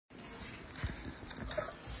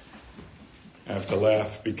have to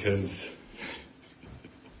laugh because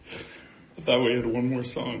I thought we had one more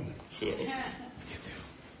song. So,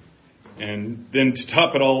 and then to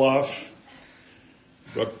top it all off,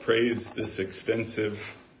 Brooke prays this extensive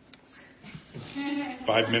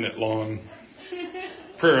 5-minute long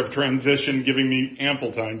prayer of transition, giving me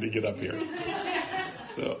ample time to get up here.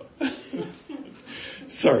 So,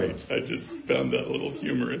 sorry, I just found that a little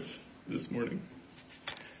humorous this morning.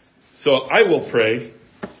 So I will pray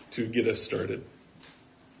to get us started.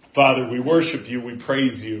 Father, we worship you, we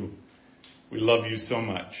praise you, we love you so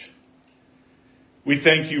much. We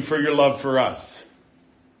thank you for your love for us.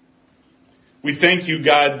 We thank you,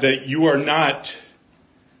 God, that you are not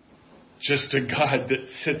just a God that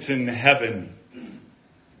sits in heaven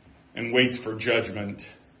and waits for judgment.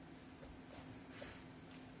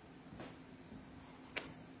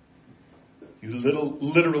 You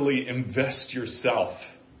literally invest yourself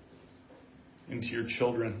into your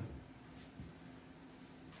children,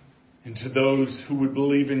 into those who would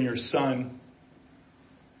believe in your Son,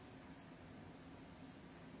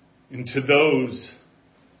 into those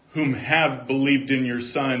whom have believed in your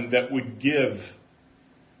Son that would give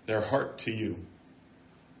their heart to you,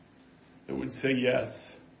 that would say yes,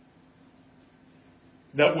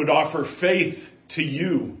 that would offer faith to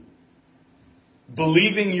you,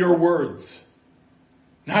 believing your words,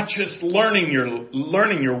 not just learning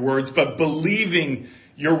your words, but believing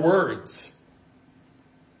your words,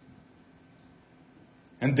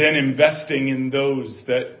 and then investing in those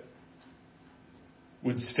that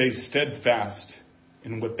would stay steadfast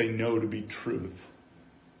in what they know to be truth.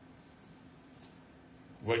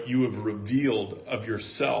 What you have revealed of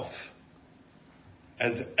yourself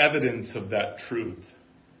as evidence of that truth.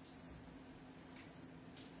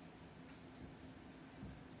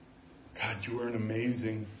 God, you are an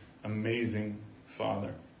amazing, amazing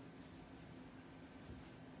Father.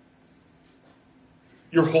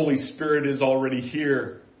 Your Holy Spirit is already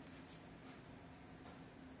here.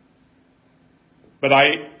 But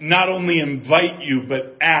I not only invite you,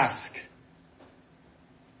 but ask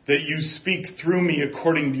that you speak through me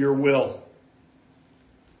according to your will.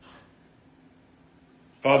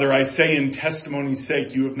 Father, I say in testimony's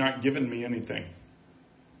sake, you have not given me anything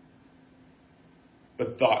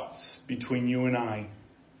but thoughts between you and I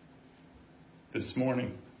this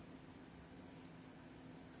morning.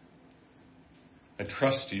 I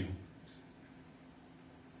trust you.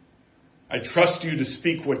 I trust you to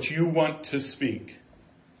speak what you want to speak.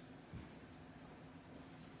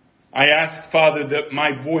 I ask, Father, that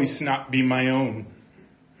my voice not be my own,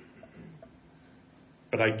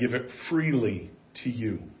 but I give it freely to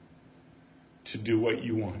you to do what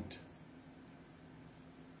you want.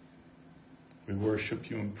 We worship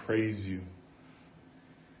you and praise you.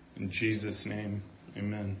 In Jesus' name,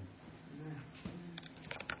 amen.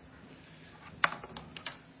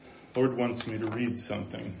 Lord wants me to read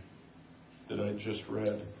something that I just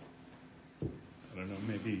read. I don't know,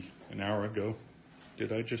 maybe an hour ago.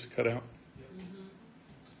 Did I just cut out? Mm-hmm.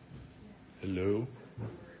 Hello?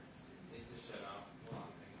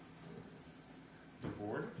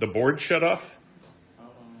 The board shut off?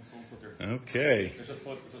 Okay.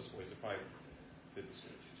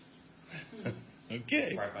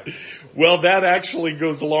 Okay. Well, that actually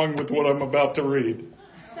goes along with what I'm about to read.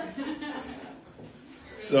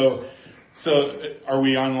 So are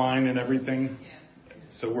we online and everything?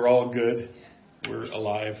 So we're all good? We're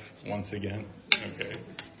alive once again? Okay.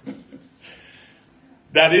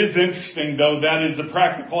 That is interesting, though. That is a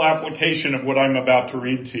practical application of what I'm about to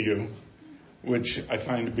read to you, which I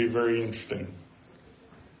find to be very interesting.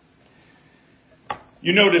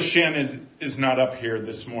 You notice Shannon is not up here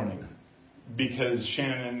this morning because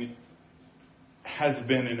Shannon has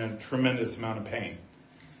been in a tremendous amount of pain.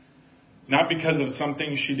 Not because of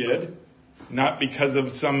something she did, not because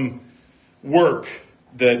of some work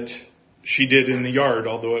that she did in the yard,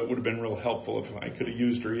 although it would have been real helpful if I could have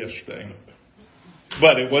used her yesterday.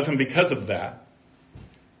 But it wasn't because of that,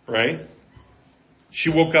 right? She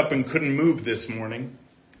woke up and couldn't move this morning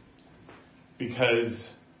because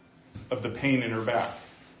of the pain in her back.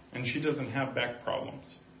 And she doesn't have back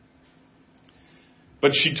problems.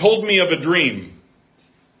 But she told me of a dream.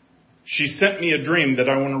 She sent me a dream that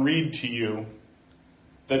I want to read to you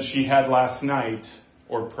that she had last night,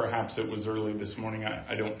 or perhaps it was early this morning,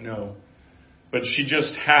 I don't know. But she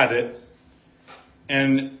just had it,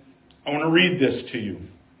 and I want to read this to you.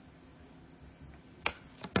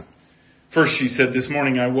 First, she said, this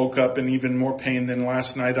morning I woke up in even more pain than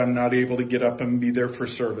last night. I'm not able to get up and be there for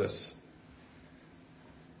service.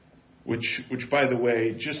 Which, by the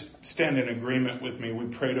way, just stand in agreement with me.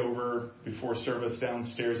 We prayed over before service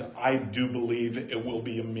downstairs. I do believe it will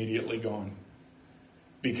be immediately gone.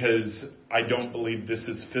 because I don't believe this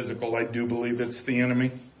is physical. I do believe it's the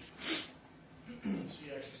enemy. She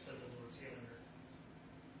actually said the Lord's healing her.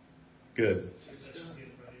 Good. She said she's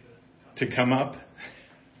getting ready To come up?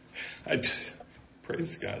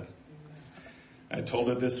 Praise God. I told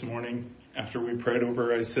her this morning after we prayed over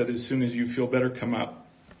her, I said, as soon as you feel better, come up.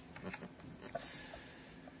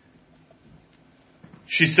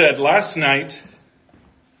 She said, last night,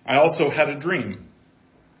 I also had a dream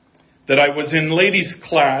that I was in ladies'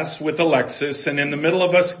 class with Alexis, and in the middle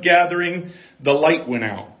of us gathering, the light went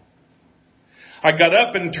out. I got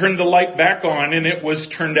up and turned the light back on, and it was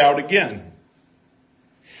turned out again.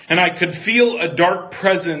 And I could feel a dark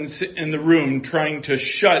presence in the room trying to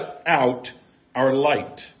shut out our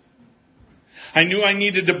light. I knew I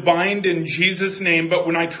needed to bind in Jesus' name, but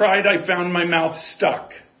when I tried, I found my mouth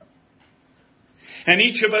stuck. And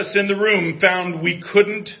each of us in the room found we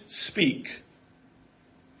couldn't speak.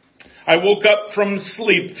 I woke up from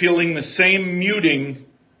sleep feeling the same muting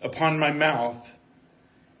upon my mouth.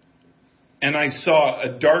 And I saw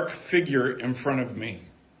a dark figure in front of me.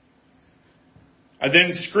 I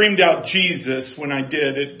then screamed out Jesus. When I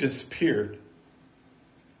did, it disappeared.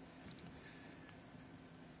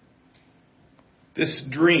 This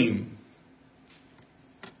dream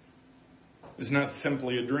is not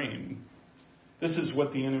simply a dream. This is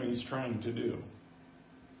what the enemy is trying to do.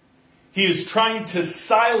 He is trying to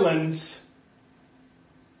silence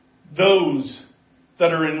those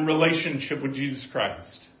that are in relationship with Jesus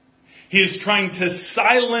Christ. He is trying to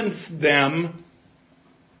silence them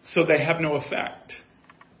so they have no effect.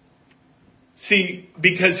 See,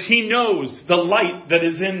 because he knows the light that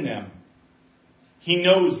is in them. He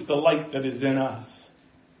knows the light that is in us.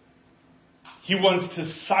 He wants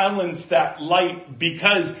to silence that light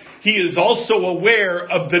because he is also aware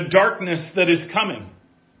of the darkness that is coming.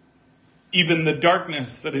 Even the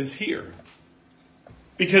darkness that is here.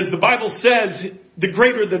 Because the Bible says, the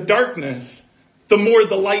greater the darkness, the more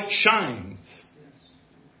the light shines.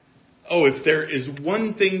 Oh, if there is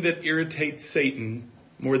one thing that irritates Satan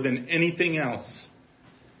more than anything else,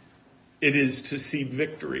 it is to see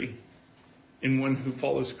victory in one who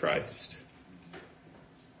follows Christ.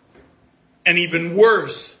 And even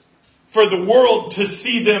worse, for the world to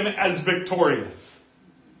see them as victorious.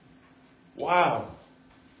 Wow.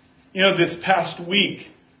 You know, this past week,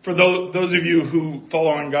 for those of you who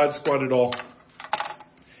follow on God Squad at all,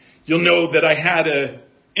 you'll know that I had an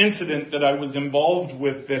incident that I was involved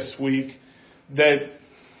with this week that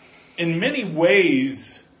in many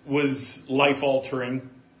ways was life-altering.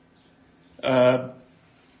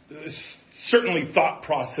 Certainly thought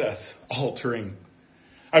process altering.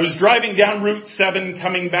 I was driving down Route 7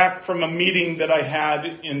 coming back from a meeting that I had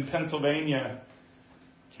in Pennsylvania.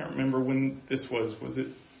 Can't remember when this was. Was it?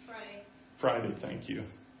 Friday, thank you.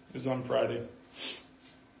 It was on Friday.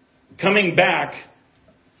 Coming back,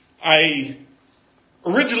 I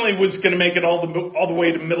originally was going to make it all the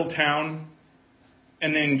way to Middletown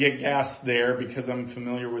and then get gas there because I'm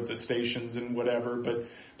familiar with the stations and whatever.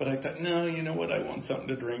 But I thought, no, you know what? I want something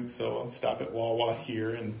to drink, so I'll stop at Wawa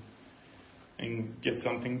here and get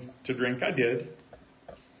something to drink. I did.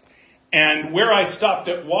 And where I stopped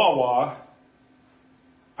at Wawa,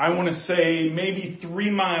 I want to say maybe 3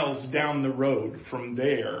 miles down the road from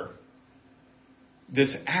there,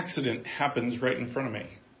 this accident happens right in front of me.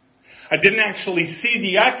 I didn't actually see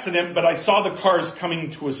the accident, but I saw the cars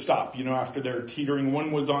coming to a stop, after they're teetering.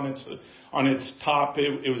 One was on its top.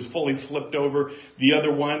 It was fully flipped over. The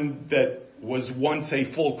other one that was once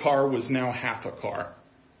a full car was now half a car.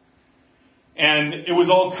 And it was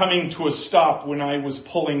all coming to a stop when I was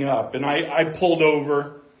pulling up. And I pulled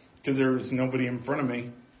over because there was nobody in front of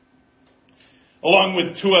me, along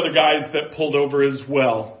with 2 other guys that pulled over as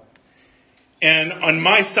well. And on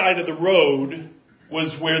my side of the road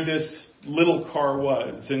was where this little car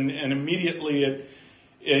was. And immediately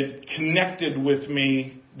it connected with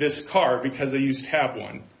me, this car, because I used to have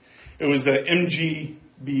one. It was a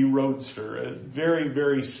MGB Roadster, a very,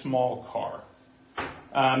 very small car.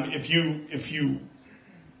 If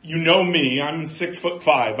you know me, I'm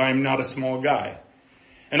 6'5". I'm not a small guy.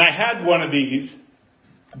 And I had one of these.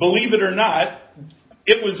 Believe it or not,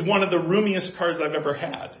 it was one of the roomiest cars I've ever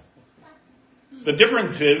had. The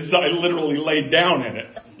difference is I literally laid down in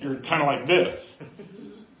it. You're kind of like this.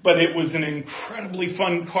 But it was an incredibly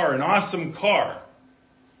fun car, an awesome car.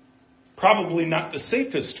 Probably not the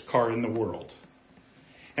safest car in the world.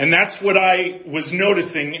 And that's what I was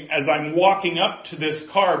noticing as I'm walking up to this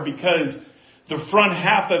car, because the front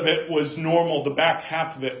half of it was normal. The back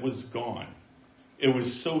half of it was gone. It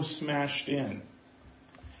was so smashed in.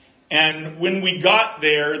 And when we got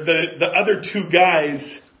there, the other 2 guys,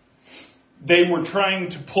 They were trying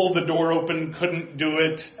to pull the door open, couldn't do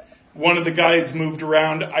it. One of the guys moved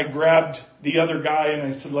around. I grabbed the other guy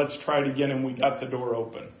and I said, let's try it again. And we got the door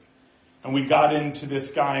open. And we got into this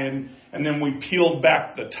guy and then we peeled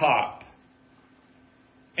back the top.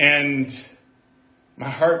 And my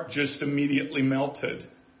heart just immediately melted.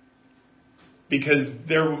 Because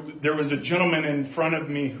there was a gentleman in front of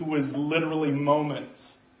me who was literally moments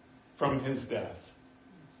from his death.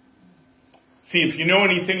 See, if you know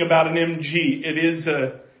anything about an MG, it is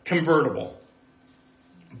a convertible.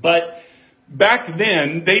 But back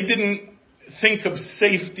then, they didn't think of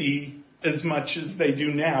safety as much as they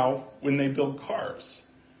do now when they build cars.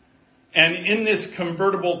 And in this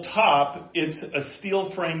convertible top, it's a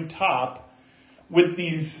steel frame top with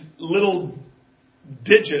these little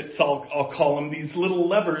digits, I'll call them, these little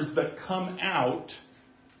levers that come out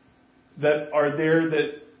that are there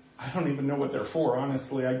that I don't even know what they're for,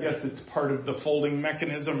 honestly. I guess it's part of the folding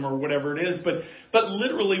mechanism or whatever it is. But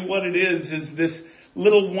literally what it is this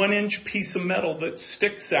little 1-inch piece of metal that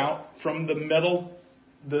sticks out from the metal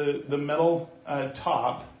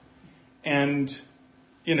top. And,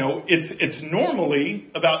 you know, it's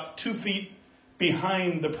normally about 2 feet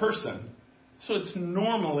behind the person. So it's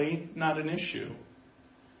normally not an issue.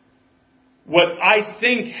 What I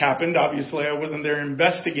think happened, obviously I wasn't there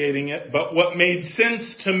investigating it, but what made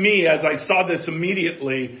sense to me as I saw this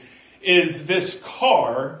immediately is this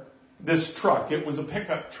car, this truck, it was a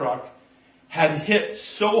pickup truck, had hit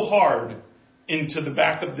so hard into the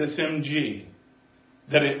back of this MG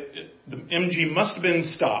that the MG must have been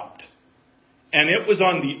stopped. And it was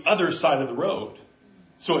on the other side of the road.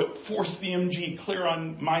 So it forced the MG clear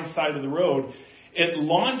on my side of the road. It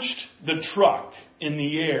launched the truck in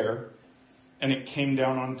the air. And it came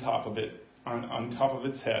down on top of it, on top of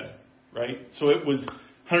its head, right? So it was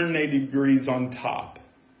 180 degrees on top.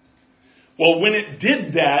 Well, when it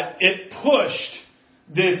did that, it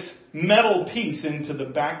pushed this metal piece into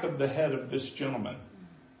the back of the head of this gentleman.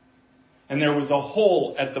 And there was a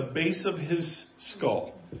hole at the base of his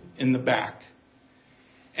skull in the back.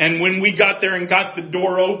 And when we got there and got the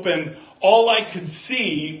door open, all I could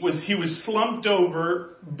see was he was slumped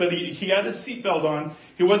over, but he had a seatbelt on.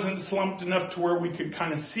 He wasn't slumped enough to where we could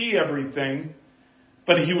kind of see everything,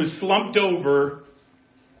 but he was slumped over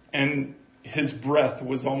and his breath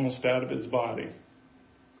was almost out of his body.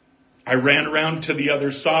 I ran around to the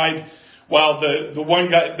other side while the one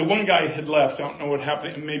guy had left. I don't know what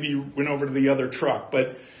happened. Maybe he went over to the other truck,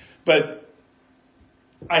 but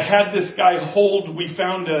I had this guy we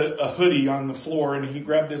found a hoodie on the floor and he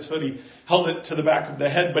grabbed this hoodie, held it to the back of the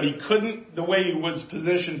head, but he couldn't, the way he was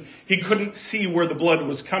positioned, he couldn't see where the blood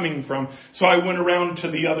was coming from. So I went around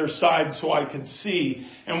to the other side so I could see.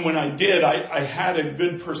 And when I did, I had a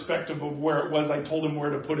good perspective of where it was. I told him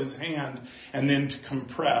where to put his hand and then to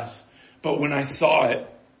compress. But when I saw it,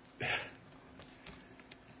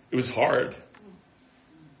 it was hard.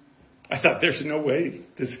 I thought, there's no way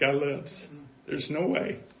this guy lives. There's no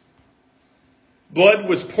way. Blood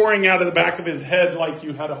was pouring out of the back of his head like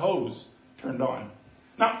you had a hose turned on.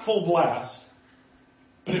 Not full blast,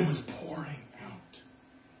 but it was pouring out.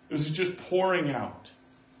 It was just pouring out.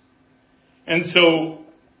 And so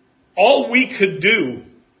all we could do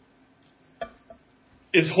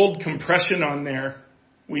is hold compression on there.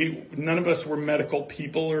 None of us were medical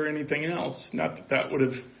people or anything else. Not that would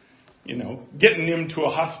have, getting him to a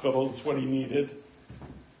hospital is what he needed.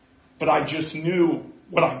 But I just knew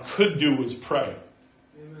what I could do was pray.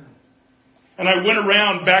 Amen. And I went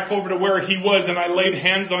around back over to where he was and I laid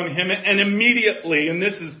hands on him. And immediately, and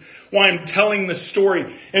this is why I'm telling the story,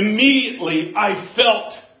 immediately I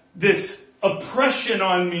felt this oppression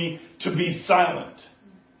on me to be silent.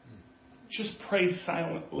 Just pray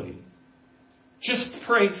silently. Just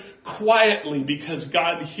pray quietly because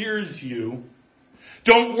God hears you.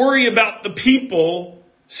 Don't worry about the people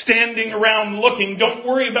standing around looking. Don't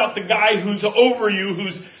worry about the guy who's over you,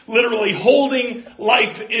 who's literally holding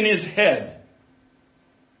life in his head.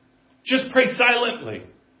 Just pray silently.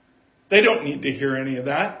 They don't need to hear any of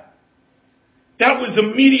that. That was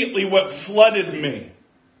immediately what flooded me.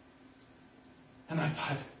 And I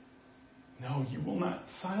thought, no, you will not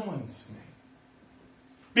silence me.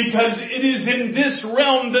 Because it is in this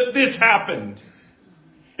realm that this happened.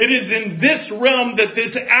 It is in this realm that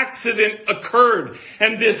this accident occurred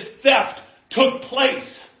and this theft took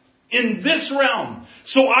place. In this realm.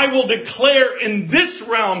 So I will declare in this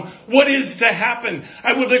realm what is to happen.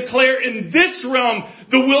 I will declare in this realm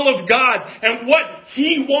the will of God and what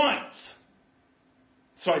He wants.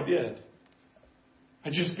 So I did.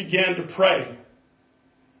 I just began to pray.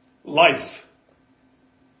 Life.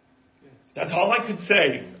 That's all I could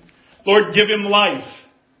say. Lord, give him life.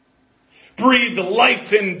 breathe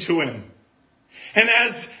life into him. And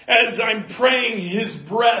as I'm praying, his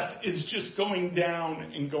breath is just going down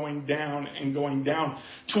and going down and going down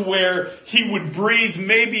to where he would breathe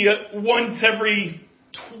maybe once every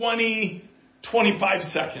 20, 25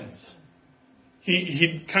 seconds.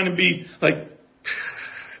 He'd kind of be like,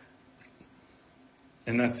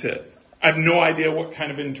 and that's it. I have no idea what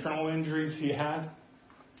kind of internal injuries he had,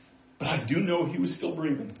 but I do know he was still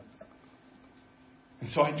breathing. And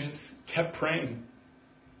so I just kept praying.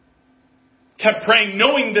 Kept praying,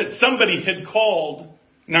 knowing that somebody had called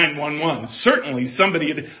 911. Certainly somebody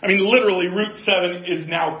had, literally Route 7 is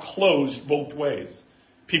now closed both ways.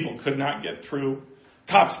 People could not get through.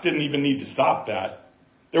 Cops didn't even need to stop that.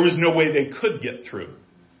 There was no way they could get through.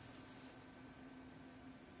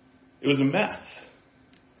 It was a mess.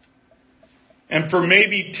 And for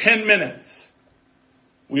maybe 10 minutes,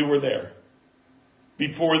 we were there.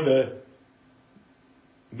 Before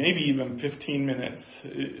maybe even 15 minutes.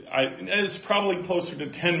 It was probably closer to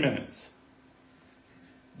 10 minutes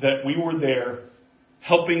that we were there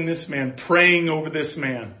helping this man, praying over this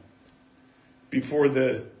man before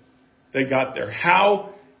they got there.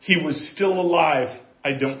 How he was still alive,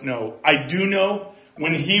 I don't know. I do know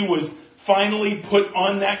when he was finally put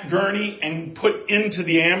on that gurney and put into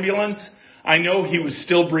the ambulance, I know he was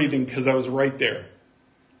still breathing because I was right there.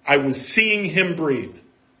 I was seeing him breathe.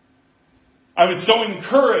 I was so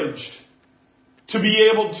encouraged to be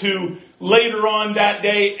able to later on that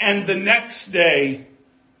day and the next day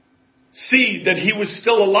see that he was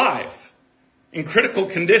still alive. In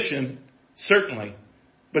critical condition, certainly,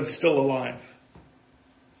 but still alive.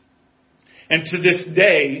 And to this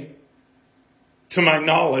day, to my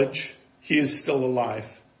knowledge, he is still alive.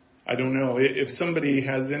 I don't know. If somebody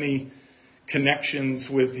has any connections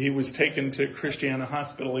with, he was taken to Christiana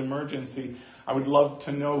Hospital Emergency, I would love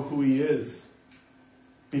to know who he is,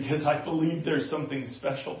 because I believe there's something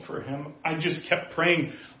special for him. I just kept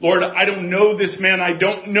praying, Lord, I don't know this man. I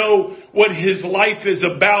don't know what his life is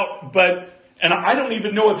about, and I don't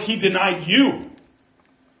even know if he denied you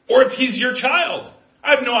or if he's your child.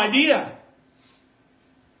 I have no idea.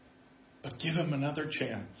 But give him another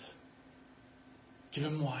chance. Give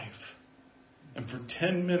him life. And for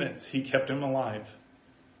 10 minutes, he kept him alive.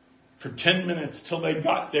 For 10 minutes till they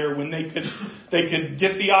got there when they could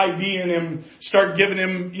get the IV in him, start giving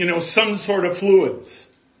him, some sort of fluids.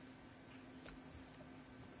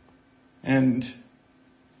 And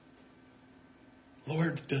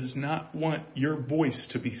Lord does not want your voice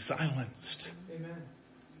to be silenced. Amen.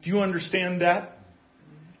 Do you understand that?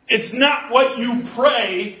 It's not what you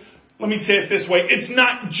pray. Let me say it this way. It's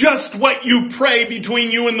not just what you pray between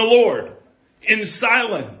you and the Lord in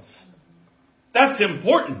silence. That's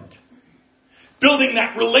important. Building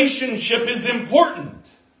that relationship is important.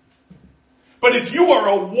 But if you are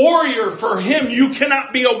a warrior for Him, you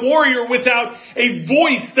cannot be a warrior without a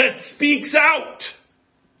voice that speaks out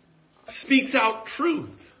truth.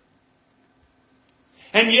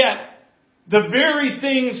 And yet, the very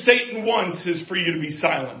thing Satan wants is for you to be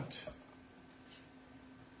silent.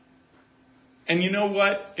 And you know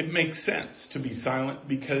what? It makes sense to be silent,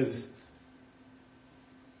 because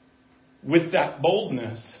with that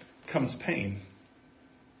boldness comes pain.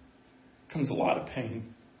 Comes a lot of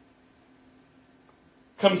pain.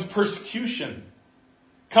 Comes persecution.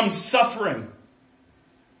 Comes suffering.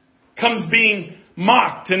 Comes being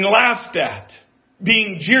mocked and laughed at.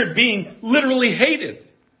 Being jeered. Being literally hated.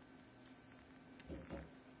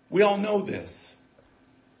 We all know this,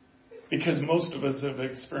 because most of us have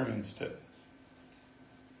experienced it.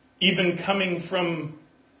 Even coming from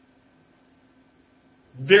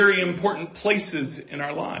very important places in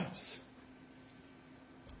our lives.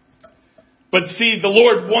 But see, the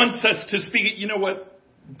Lord wants us to speak. You know what?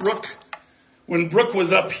 When Brooke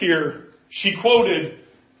was up here, she quoted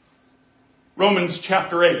Romans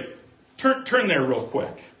chapter 8. Turn there real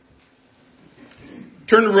quick.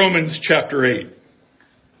 Turn to Romans chapter 8.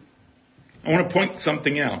 I want to point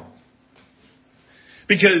something out.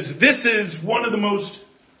 Because this is one of the most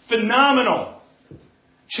phenomenal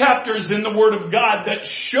chapters in the Word of God that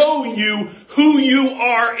show you who you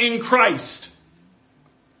are in Christ.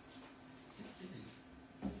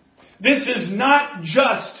 This is not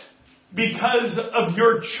just because of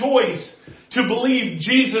your choice to believe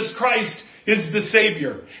Jesus Christ is the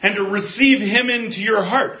Savior and to receive Him into your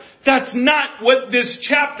heart. That's not what this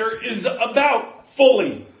chapter is about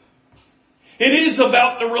fully. It is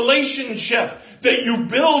about the relationship that you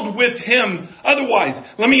build with Him. Otherwise,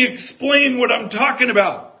 let me explain what I'm talking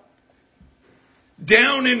about.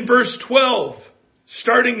 Down in verse 12,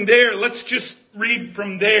 starting there, let's just read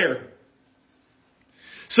from there.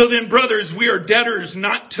 So then, brothers, we are debtors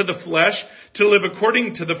not to the flesh, to live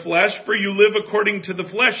according to the flesh. For you live according to the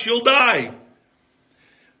flesh, you'll die.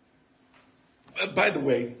 By the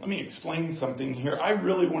way, let me explain something here. I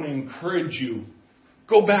really want to encourage you.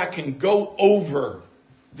 Go back and go over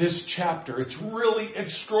this chapter. It's really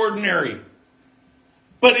extraordinary.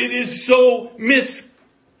 But it is so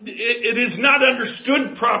it is not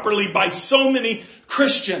understood properly by so many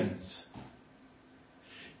Christians.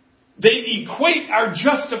 They equate our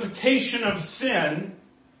justification of sin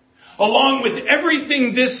along with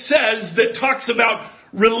everything this says that talks about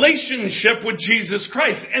relationship with Jesus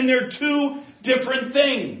Christ. And they're two different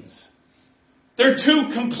things. They're two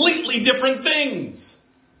completely different things.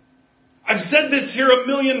 I've said this here a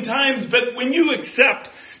million times, but when you accept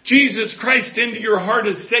Jesus Christ into your heart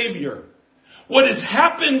as Savior, what has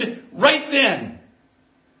happened right then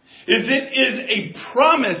is it is a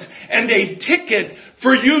promise and a ticket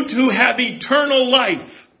for you to have eternal life.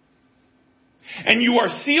 And you are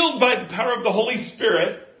sealed by the power of the Holy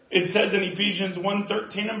Spirit, it says in Ephesians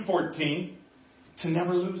 1:13 and 14, to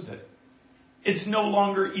never lose it. It's no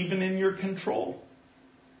longer even in your control.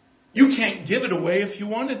 You can't give it away if you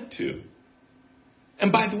wanted to.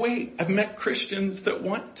 And by the way, I've met Christians that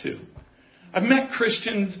want to. I've met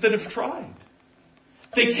Christians that have tried.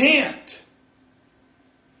 They can't.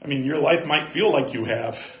 I mean, your life might feel like you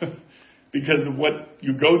have because of what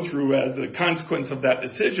you go through as a consequence of that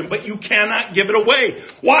decision, but you cannot give it away.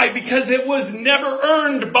 Why? Because it was never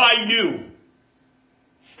earned by you.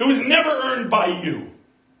 It was never earned by you.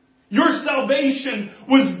 Your salvation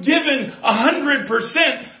was given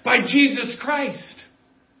 100% by Jesus Christ.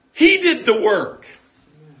 He did the work.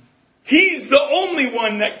 He's the only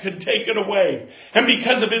one that could take it away. And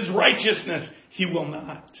because of His righteousness, He will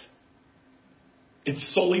not.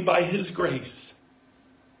 It's solely by His grace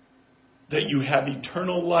that you have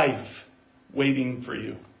eternal life waiting for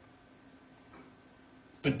you.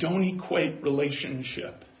 But don't equate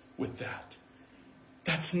relationship with that.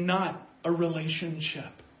 That's not a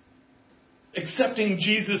relationship. Accepting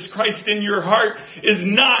Jesus Christ in your heart is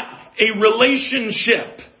not a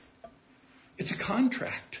relationship. It's a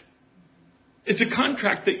contract. It's a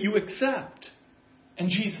contract that you accept and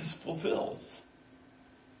Jesus fulfills.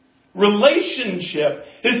 Relationship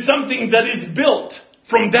is something that is built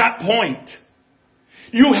from that point.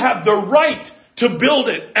 You have the right to build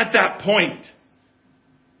it at that point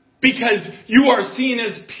because you are seen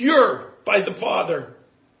as pure by the Father.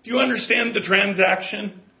 Do you understand the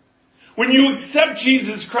transaction? When you accept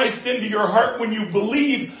Jesus Christ into your heart, when you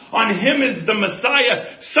believe on Him as the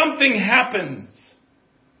Messiah, something happens.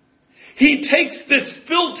 He takes this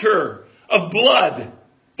filter of blood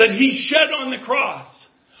that He shed on the cross,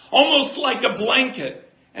 almost like a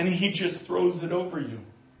blanket, and He just throws it over you.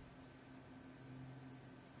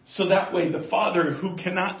 So that way the Father who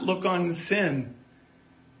cannot look on sin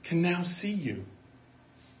can now see you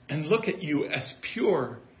and look at you as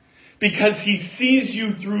pure because He sees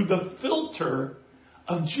you through the filter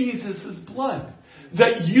of Jesus' blood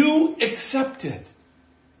that you accepted.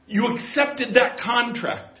 You accepted that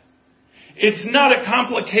contract. It's not a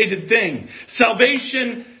complicated thing.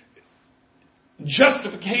 Salvation,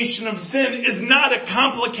 justification of sin is not a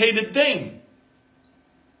complicated thing.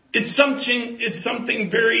 It's something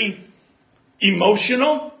very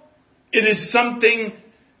emotional. It is something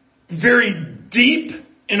very deep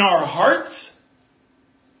in our hearts.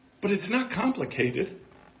 But it's not complicated.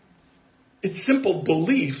 It's simple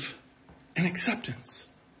belief and acceptance.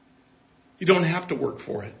 You don't have to work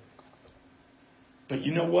for it. But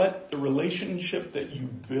you know what? The relationship that you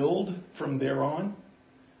build from there on,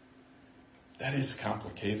 that is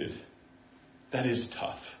complicated. That is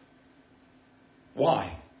tough.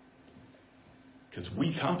 Why? Because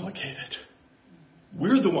we complicate it.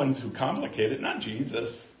 We're the ones who complicate it, not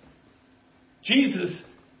Jesus. Jesus,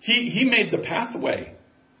 He made the pathway.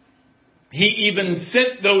 He even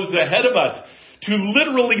sent those ahead of us to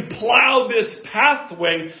literally plow this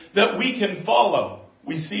pathway that we can follow.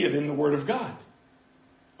 We see it in the Word of God.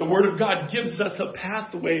 The Word of God gives us a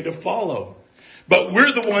pathway to follow. But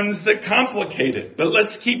we're the ones that complicate it. But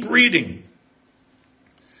let's keep reading.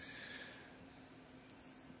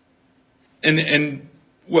 And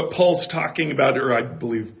what Paul's talking about, or I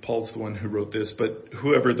believe Paul's the one who wrote this, but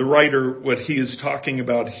whoever, the writer, what he is talking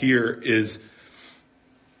about here is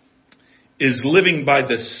living by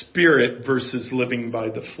the Spirit versus living by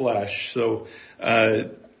the flesh. So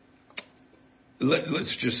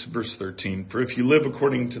let's just, verse 13. For if you live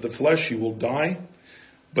according to the flesh, you will die.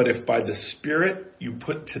 But if by the Spirit you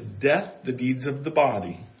put to death the deeds of the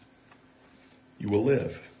body, you will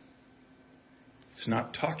live. It's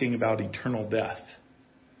not talking about eternal death.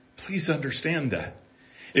 Please understand that.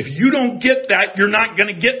 If you don't get that, you're not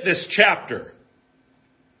going to get this chapter.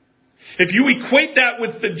 If you equate that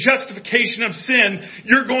with the justification of sin,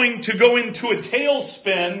 you're going to go into a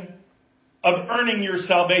tailspin of earning your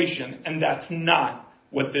salvation. And that's not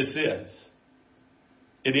what this is.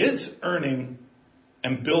 It is earning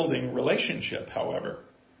and building relationship, however.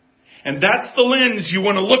 And that's the lens you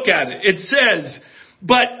want to look at it. It says,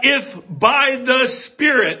 but if by the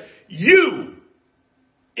Spirit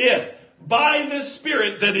if by the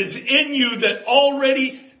Spirit that is in you, that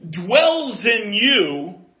already dwells in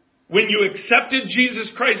you, when you accepted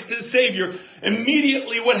Jesus Christ as Savior,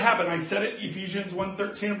 immediately what happened? I said it, Ephesians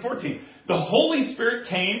 1:13 and 14. The Holy Spirit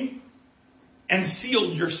came and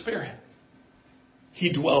sealed your spirit.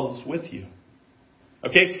 He dwells with you.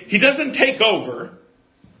 Okay? He doesn't take over.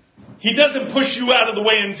 He doesn't push you out of the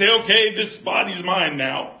way and say, okay, this body's mine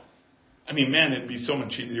now. I mean, man, it'd be so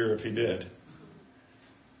much easier if he did.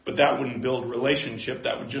 But that wouldn't build relationship.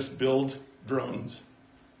 That would just build drones,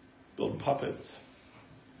 build puppets.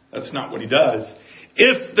 That's not what he does.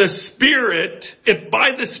 If by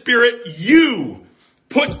the Spirit you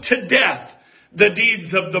put to death the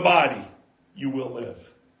deeds of the body, you will live.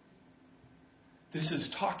 This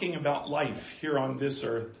is talking about life here on this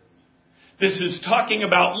earth. This is talking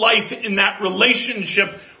about life in that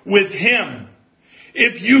relationship with Him.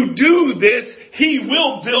 If you do this, He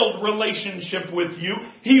will build relationship with you.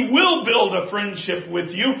 He will build a friendship with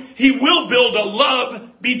you. He will build a love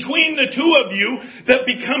between the two of you that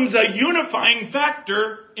becomes a unifying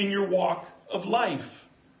factor in your walk of life.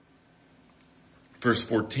 Verse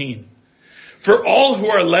 14. For all who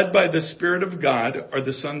are led by the Spirit of God are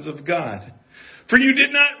the sons of God. For you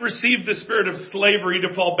did not receive the spirit of slavery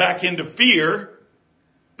to fall back into fear,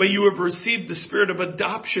 but you have received the spirit of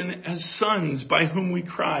adoption as sons, by whom we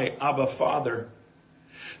cry, Abba, Father.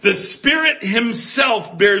 The Spirit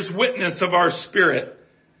Himself bears witness of our spirit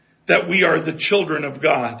that we are the children of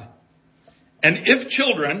God. And if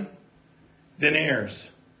children, then heirs.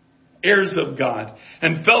 Heirs of God.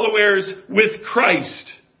 And fellow heirs with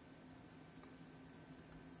Christ.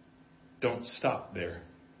 Don't stop there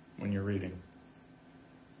when you're reading.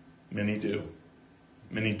 Many do.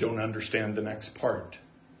 Many don't understand the next part.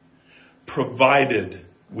 Provided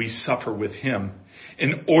we suffer with Him,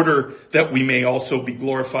 in order that we may also be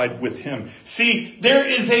glorified with Him. See, there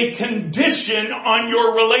is a condition on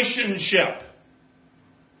your relationship.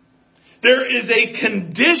 There is a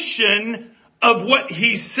condition of what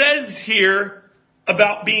He says here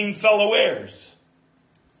about being fellow heirs.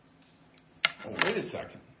 Oh, wait a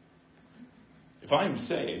second. If I'm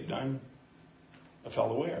saved, I'm a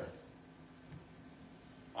fellow heir.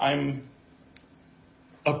 I'm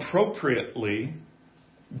appropriately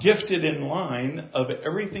gifted in line of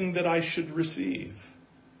everything that I should receive.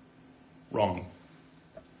 Wrong.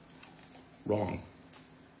 Wrong.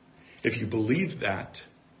 If you believe that,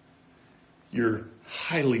 you're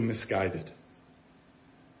highly misguided.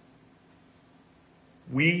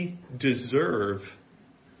 We deserve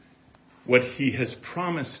what He has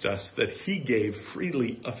promised us that He gave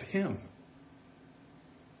freely of Him,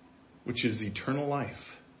 which is eternal life.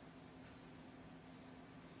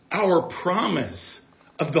 Our promise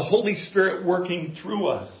of the Holy Spirit working through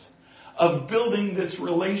us, of building this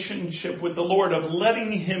relationship with the Lord, of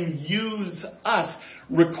letting Him use us,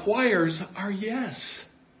 requires our yes.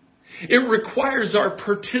 It requires our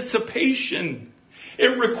participation.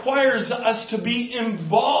 It requires us to be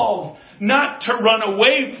involved, not to run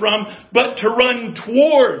away from, but to run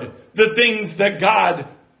toward the things that God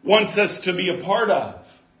wants us to be a part of.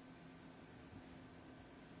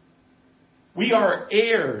 We are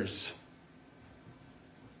heirs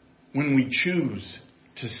when we choose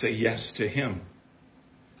to say yes to Him.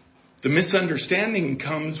 The misunderstanding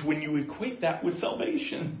comes when you equate that with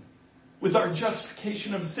salvation, with our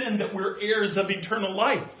justification of sin, that we're heirs of eternal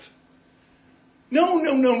life.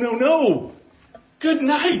 No. Good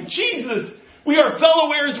night, Jesus. We are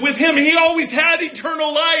fellow heirs with Him. He always had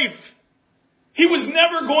eternal life. He was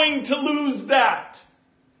never going to lose that.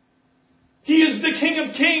 He is the King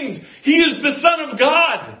of Kings. He is the Son of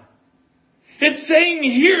God. It's saying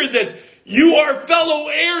here that you are fellow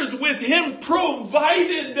heirs with Him,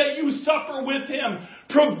 provided that you suffer with Him,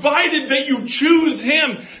 provided that you choose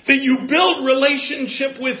Him, that you build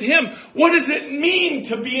relationship with Him. What does it mean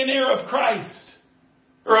to be an heir of Christ?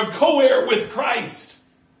 Or a co-heir with Christ?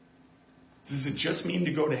 Does it just mean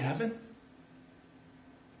to go to heaven?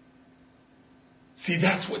 See,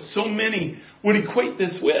 that's what so many would equate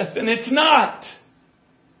this with, and it's not.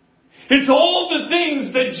 It's all the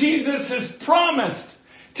things that Jesus has promised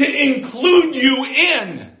to include you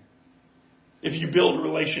in. if you build a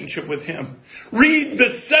relationship with Him. Read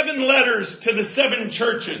the 7 letters to the 7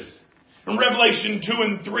 churches in Revelation 2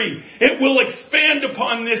 and 3. It will expand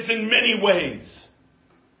upon this in many ways.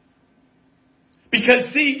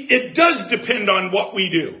 Because, see, it does depend on what we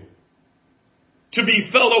do to be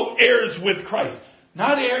fellow heirs with Christ,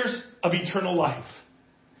 not heirs of eternal life.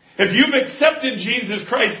 If you've accepted Jesus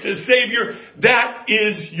Christ as Savior, that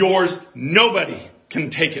is yours. Nobody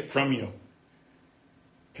can take it from you.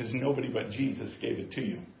 Because nobody but Jesus gave it to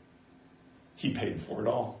you. He paid for it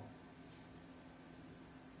all.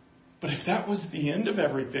 But if that was the end of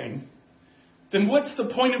everything, then what's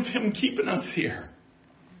the point of Him keeping us here?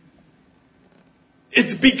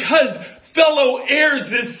 It's because fellow heirs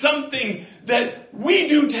is something that we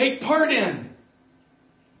do take part in.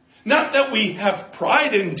 Not that we have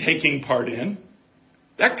pride in taking part in.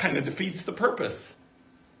 That kind of defeats the purpose.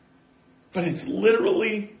 But it's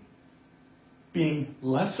literally being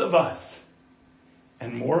less of us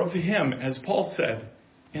and more of Him, as Paul said,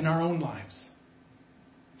 in our own lives.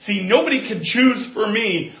 See, nobody can choose for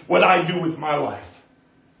me what I do with my life.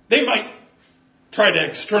 They might try to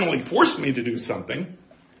externally force me to do something,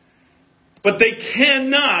 but they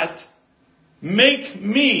cannot make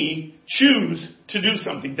me choose to do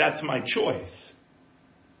something. That's my choice.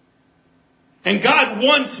 And God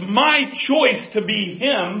wants my choice to be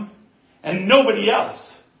Him and nobody else.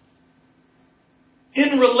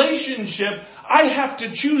 In relationship, I have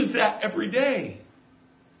to choose that every day.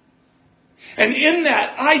 And in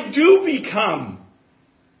that, I do become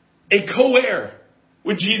a co-heir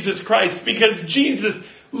with Jesus Christ, because Jesus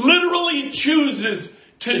literally chooses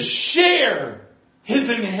to share His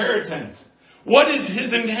inheritance. What is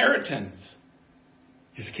His inheritance?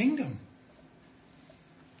 His kingdom.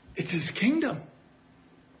 It's His kingdom.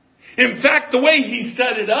 In fact, the way He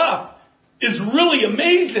set it up is really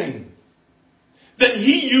amazing. That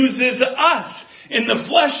He uses us in the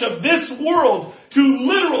flesh of this world to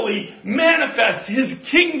literally manifest His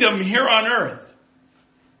kingdom here on earth.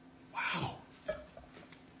 Wow.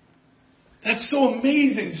 That's so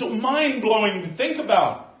amazing, so mind-blowing to think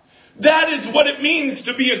about. That is what it means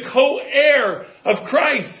to be a co-heir of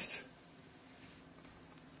Christ.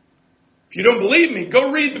 If you don't believe me,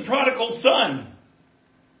 go read the prodigal son.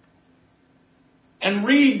 And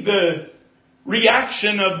read the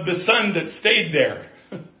reaction of the son that stayed there.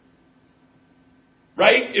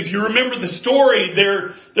 Right? If you remember the story,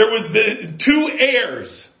 there was the 2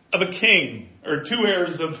 heirs of a king, or 2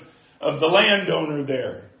 heirs of the landowner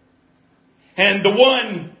there. And the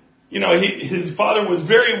one, his father was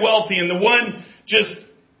very wealthy, and the one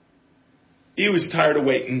he was tired of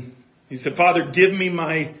waiting. He said, "Father, give me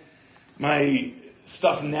my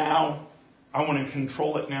stuff now. I want to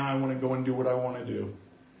control it now. I want to go and do what I want to do."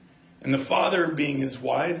 And the father, being as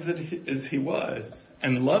wise as he was,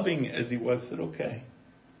 and loving as he was, said, "Okay,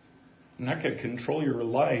 I'm not going to control your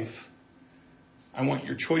life. I want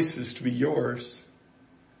your choices to be yours."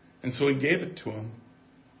 And so he gave it to him.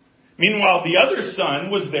 Meanwhile, the other son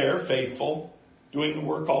was there, faithful, doing the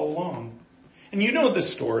work all along. And you know the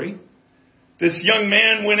story. This young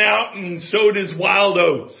man went out and sowed his wild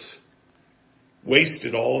oats.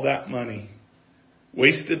 Wasted all that money.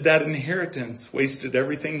 Wasted that inheritance. Wasted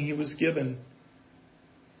everything he was given.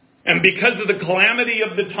 And because of the calamity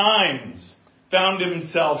of the times, found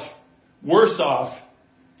himself worse off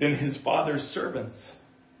than his father's servants.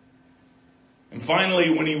 And finally,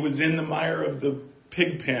 when he was in the mire of the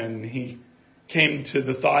pig pen, he came to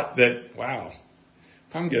the thought that, wow,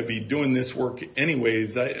 if I'm going to be doing this work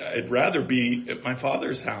anyways, I'd rather be at my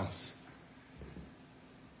father's house.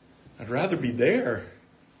 I'd rather be there.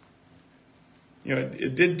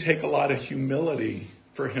 It did take a lot of humility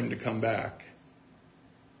for him to come back.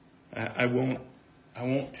 I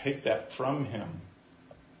won't take that from him.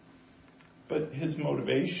 But his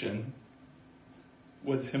motivation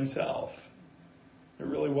was himself. It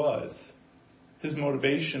really was. His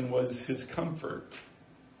motivation was his comfort.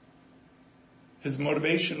 His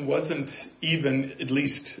motivation wasn't even, at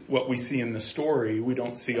least what we see in the story. We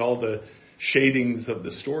don't see all the shadings of the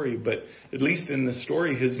story, but at least in the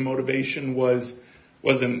story, his motivation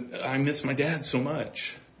wasn't, "I miss my dad so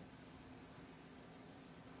much."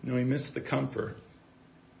 No, he missed the comfort.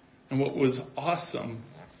 And what was awesome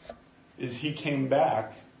is he came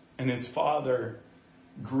back and his father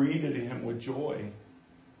greeted him with joy,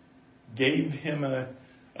 gave him a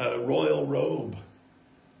royal robe,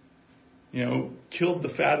 killed the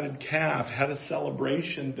fatted calf, had a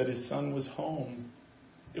celebration that his son was home.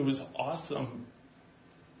 It was awesome.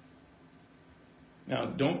 Now,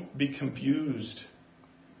 don't be confused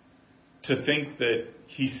to think that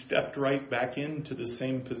he stepped right back into the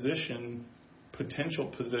same position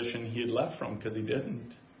potential position he had left from because he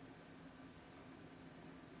didn't.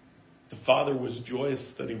 The father was joyous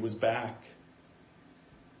that he was back.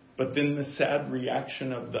 But then the sad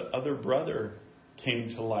reaction of the other brother came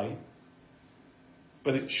to light.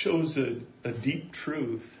 But it shows a deep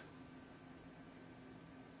truth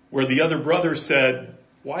where the other brother said,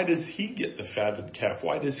 why does he get the fatted calf?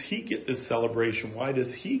 Why does he get this celebration? Why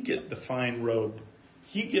does he get the fine robe?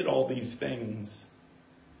 He get all these things.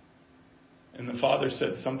 And the father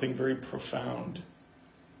said something very profound.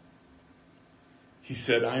 He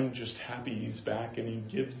said, I'm just happy he's back, and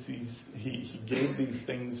he gave these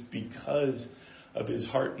things because of his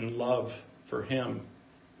heart and love for him.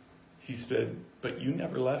 He said, but you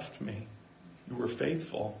never left me. You were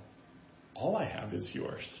faithful. All I have is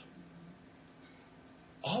yours.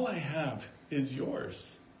 All I have is yours.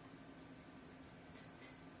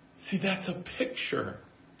 See, that's a picture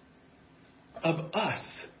of us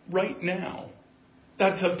right now.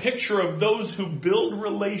 That's a picture of those who build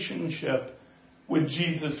relationship with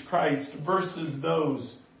Jesus Christ versus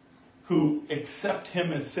those who accept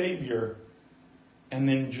Him as Savior and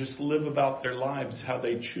then just live about their lives how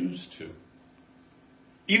they choose to.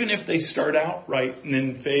 Even if they start out right and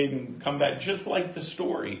then fade and come back, just like the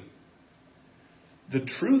story. The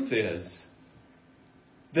truth is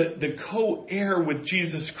that the co-heir with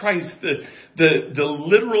Jesus Christ, the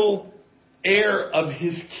literal heir of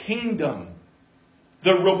His kingdom,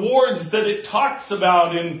 the rewards that it talks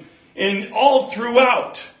about in all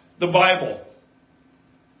throughout the Bible,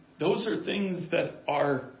 those are things that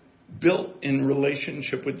are built in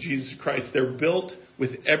relationship with Jesus Christ. They're built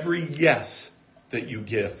with every yes that you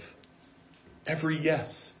give. Every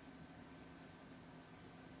yes.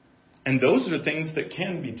 And those are things that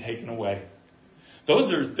can be taken away.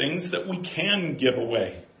 Those are things that we can give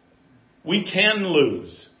away. We can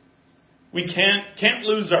lose. We can't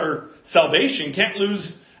lose our salvation, can't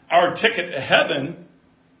lose our ticket to heaven,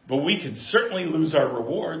 but we can certainly lose our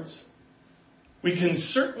rewards. We can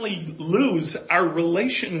certainly lose our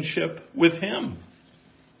relationship with Him.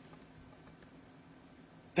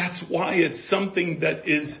 That's why it's something that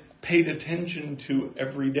is paid attention to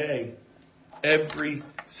every day. Every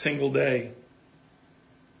single day.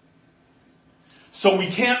 So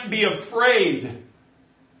we can't be afraid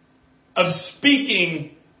of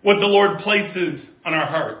speaking what the Lord places on our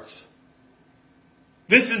hearts.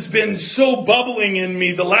 This has been so bubbling in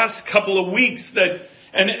me the last couple of weeks that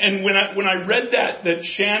and when I read that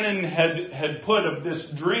Shannon had put of this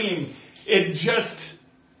dream, it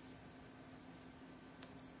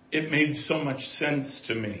made so much sense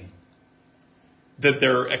to me that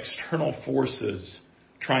there are external forces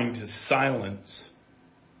trying to silence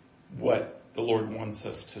what the Lord wants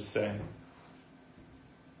us to say.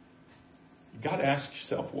 You've got to ask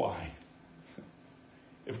yourself why.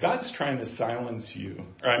 If God's trying to silence you,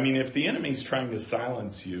 if the enemy's trying to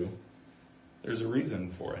silence you, there's a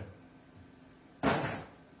reason for it.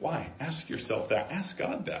 Why? Ask yourself that. Ask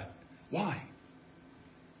God that. Why?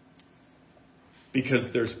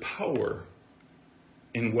 Because there's power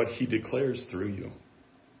in what He declares through you.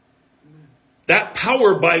 That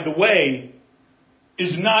power, by the way,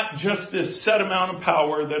 is not just this set amount of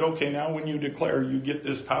power that, okay, now when you declare, you get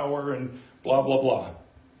this power and blah, blah, blah.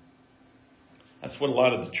 That's what a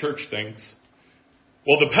lot of the church thinks.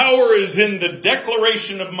 Well, the power is in the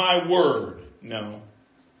declaration of my word. No,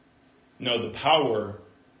 the power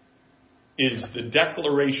is the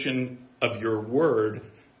declaration of your word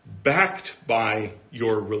backed by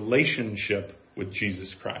your relationship with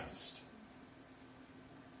Jesus Christ.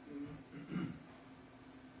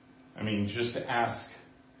 Just to ask,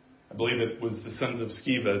 I believe it was the sons of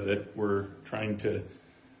Sceva that were trying to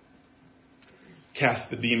cast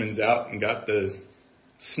the demons out and got the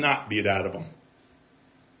snot beat out of them.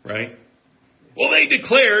 Right? Well, they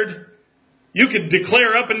declared, you could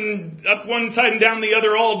declare up one side and down the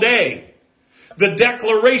other all day. The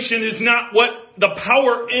declaration is not what the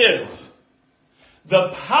power is. The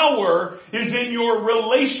power is in your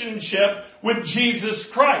relationship with Jesus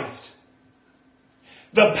Christ.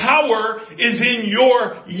 The power is in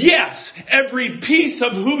your yes. Every piece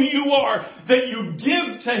of who you are that you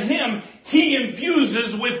give to Him, He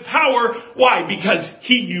infuses with power. Why? Because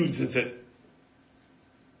He uses it.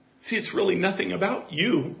 See, it's really nothing about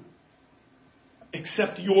you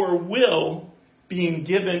except your will being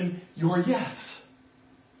given your yes.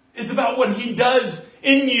 It's about what He does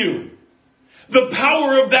in you. The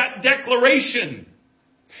power of that declaration.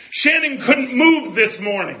 Shannon couldn't move this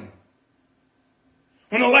morning.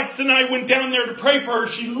 When Alexa and I went down there to pray for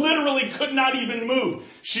her, she literally could not even move.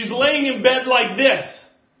 She's laying in bed like this.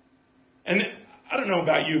 And I don't know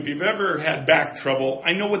about you. If you've ever had back trouble,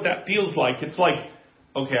 I know what that feels like. It's like,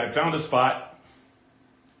 okay, I found a spot.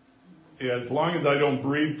 Yeah, as long as I don't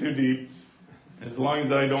breathe too deep, as long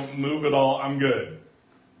as I don't move at all, I'm good.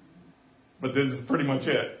 But this is pretty much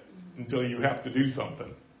it until you have to do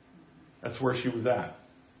something. That's where she was at.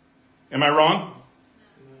 Am I wrong?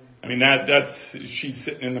 I mean, that's she's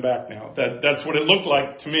sitting in the back now. That's what it looked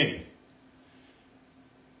like to me.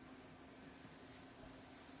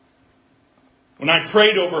 When I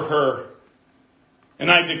prayed over her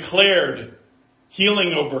and I declared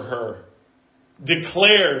healing over her,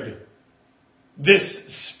 declared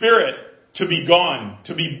this spirit to be gone,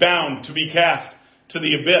 to be bound, to be cast to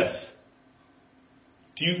the abyss.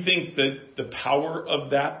 Do you think that the power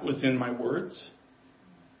of that was in my words?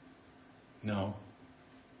 No.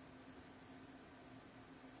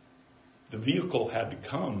 The vehicle had to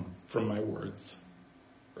come from my words,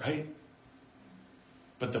 right?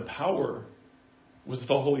 But the power was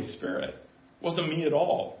the Holy Spirit. It wasn't me at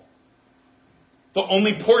all. The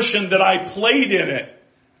only portion that I played in it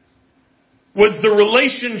was the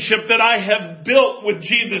relationship that I have built with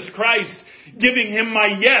Jesus Christ, giving Him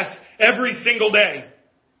my yes every single day.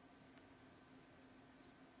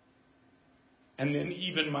 And then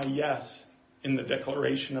even my yes in the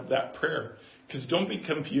declaration of that prayer. Because don't be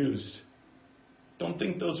confused. Don't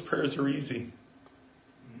think those prayers are easy.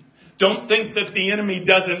 Don't think that the enemy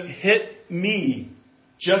doesn't hit me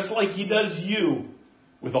just like he does you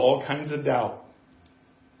with all kinds of doubt.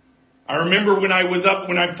 I remember when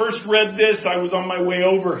I first read this, I was on my way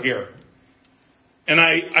over here. And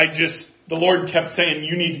the Lord kept saying,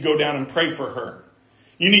 you need to go down and pray for her.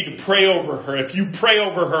 You need to pray over her. If you pray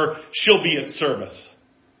over her, she'll be at service.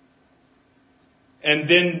 And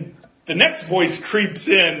then the next voice creeps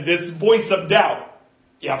in, this voice of doubt.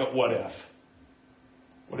 Yeah, but what if?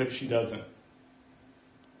 What if she doesn't?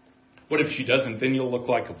 What if she doesn't? Then you'll look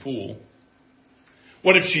like a fool.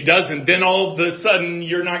 What if she doesn't? Then all of a sudden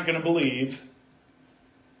you're not going to believe.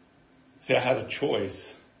 See, I had a choice.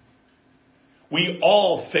 We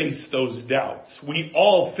all face those doubts. We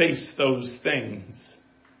all face those things.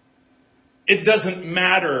 It doesn't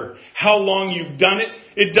matter how long you've done it.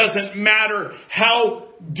 It doesn't matter how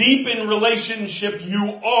deep in relationship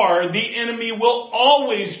you are. The enemy will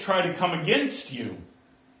always try to come against you.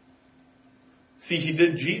 See, he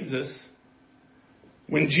did Jesus.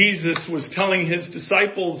 When Jesus was telling his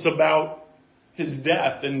disciples about his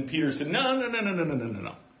death, and Peter said, No,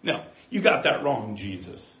 you got that wrong,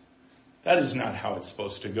 Jesus. That is not how it's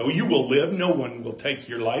supposed to go. You will live. No one will take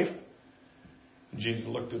your life. And Jesus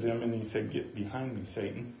looked at him and he said, get behind me,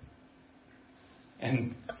 Satan.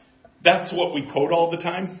 And that's what we quote all the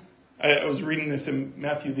time. I was reading this in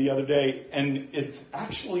Matthew the other day, and it's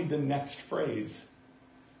actually the next phrase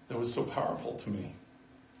that was so powerful to me.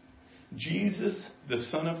 Jesus, the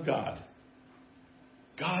Son of God,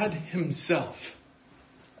 God himself,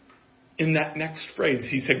 in that next phrase,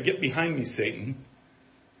 he said, get behind me, Satan.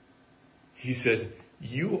 He said,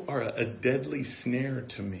 you are a deadly snare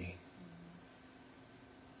to me.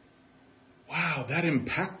 Wow, that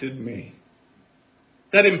impacted me.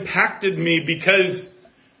 That impacted me because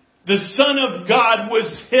the Son of God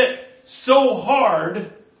was hit so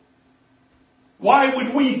hard. Why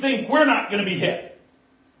would we think we're not going to be hit?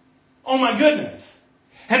 Oh my goodness.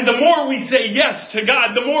 And the more we say yes to God,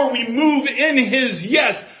 the more we move in His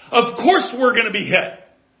yes, of course we're going to be hit.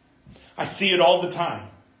 I see it all the time.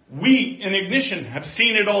 We in Ignition have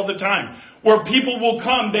seen it all the time. Where people will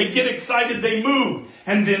come, they get excited, they move,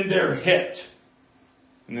 and then they're hit.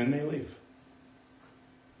 And then they leave.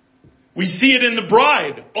 We see it in the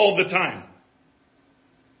bride all the time.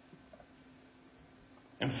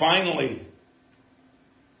 And finally,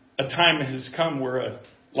 a time has come where a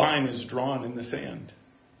line is drawn in the sand.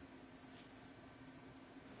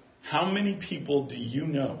 How many people do you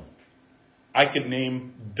know? I could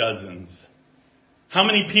name dozens. How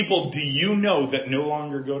many people do you know that no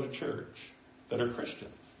longer go to church, that are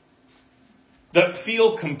Christians? That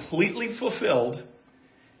feel completely fulfilled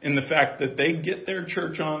in the fact that they get their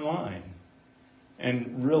church online.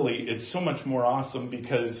 And really, it's so much more awesome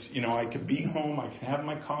because, I could be home, I can have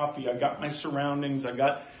my coffee, I got my surroundings, I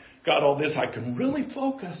got all this, I can really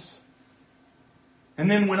focus. And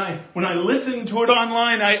then when I listen to it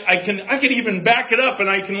online, I can even back it up and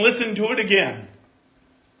I can listen to it again.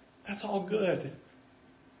 That's all good.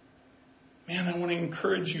 Man, I want to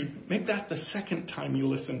encourage you, make that the second time you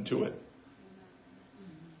listen to it.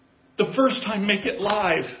 The first time, make it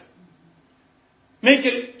live. Make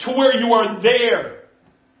it to where you are there.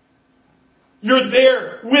 You're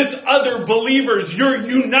there with other believers. You're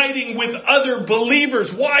uniting with other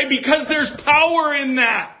believers. Why? Because there's power in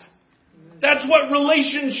that. That's what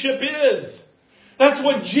relationship is. That's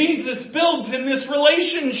what Jesus builds in this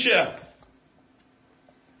relationship.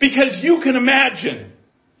 Because you can imagine,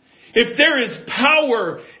 if there is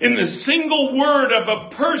power in the single word of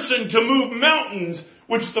a person to move mountains,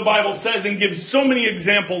 which the Bible says and gives so many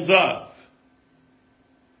examples of,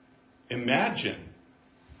 imagine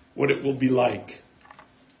what it will be like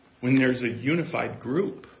when there's a unified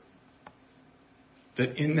group.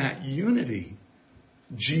 That in that unity,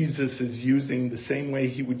 Jesus is using the same way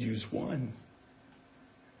he would use one.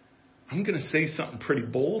 I'm going to say something pretty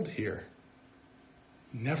bold here.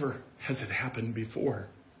 Never has it happened before.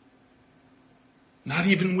 Not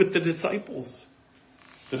even with the disciples.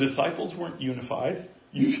 The disciples weren't unified.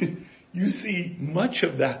 You see much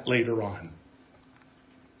of that later on.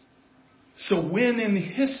 So when in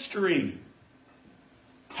history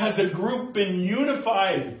has a group been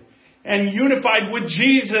unified and unified with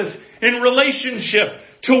Jesus in relationship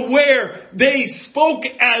to where they spoke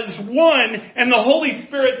as one and the Holy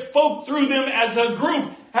Spirit spoke through them as a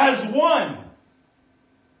group, as one?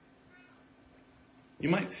 You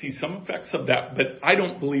might see some effects of that, but I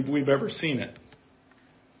don't believe we've ever seen it.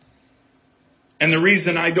 And the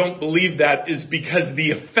reason I don't believe that is because the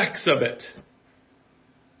effects of it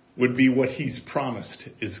would be what he's promised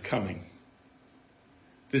is coming.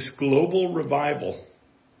 This global revival,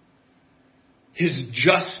 his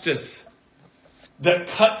justice that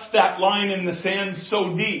cuts that line in the sand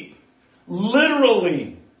so deep,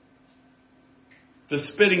 literally the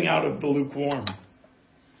spitting out of the lukewarm,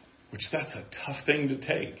 which that's a tough thing to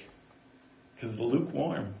take, because the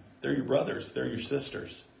lukewarm, they're your brothers, they're your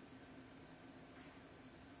sisters.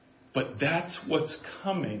 But that's what's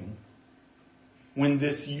coming when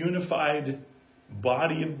this unified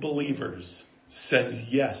body of believers says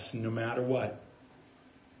yes no matter what.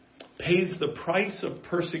 Pays the price of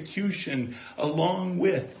persecution along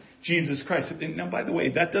with Jesus Christ. Now, by the way,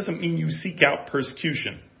 that doesn't mean you seek out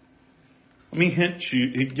persecution. Let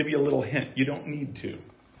me give you a little hint. You don't need to.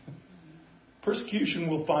 Persecution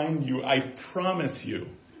will find you, I promise you,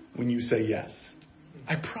 when you say yes.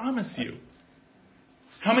 I promise you.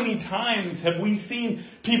 How many times have we seen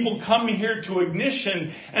people come here to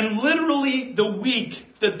Ignition and literally the week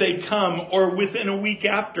that they come or within a week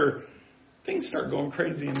after, things start going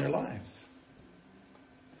crazy in their lives?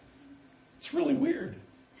 It's really weird.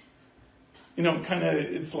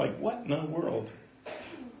 It's like, what in the world?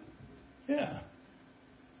 Yeah.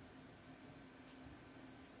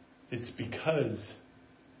 It's because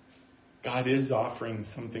God is offering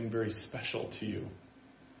something very special to you.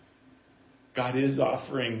 God is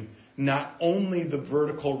offering not only the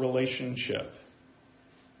vertical relationship,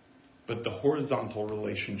 but the horizontal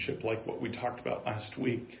relationship, like what we talked about last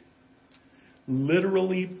week.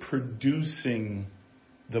 Literally producing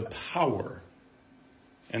the power.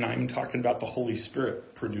 And I'm talking about the Holy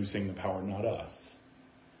Spirit producing the power, not us.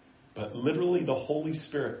 But literally the Holy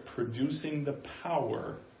Spirit producing the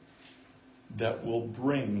power that will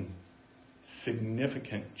bring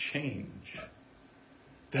significant change.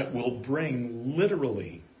 That will bring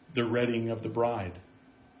literally the readying of the bride.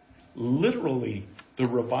 Literally the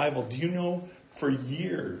revival. Do you know for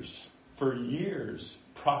years,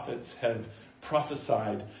 prophets had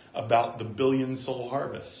prophesied about the billion-soul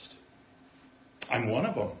harvest. I'm one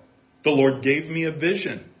of them. The Lord gave me a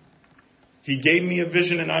vision. He gave me a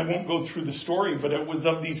vision, and I won't go through the story, but it was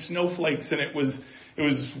of these snowflakes, and it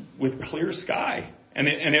was with clear sky. And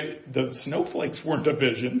the snowflakes weren't a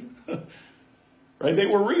vision. Right? They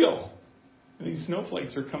were real. And these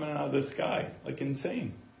snowflakes are coming out of the sky like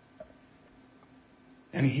insane.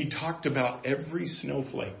 And he talked about every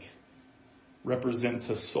snowflake represents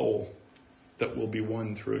a soul that will be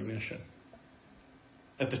won through Ignition.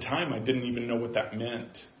 At the time, I didn't even know what that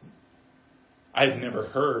meant. I had never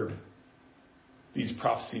heard these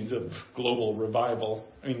prophecies of global revival.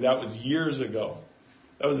 I mean, that was years ago.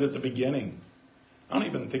 That was at the beginning. I don't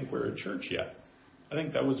even think we're a church yet. I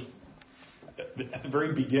think that was at the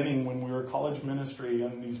very beginning when we were college ministry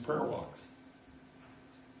and these prayer walks.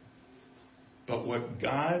 But what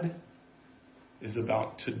God is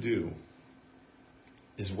about to do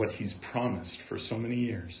is what he's promised for so many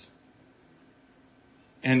years.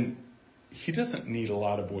 And he doesn't need a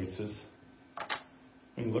lot of voices.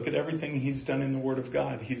 I mean, look at everything he's done in the Word of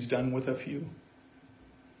God. He's done with a few.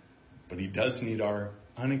 But he does need our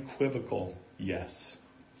unequivocal yes.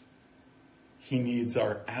 He needs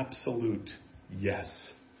our absolute yes.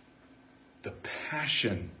 The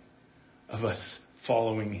passion of us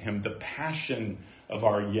following him. The passion of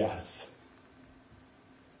our yes.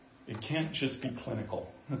 It can't just be clinical.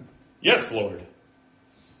 Yes, Lord.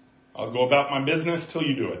 I'll go about my business till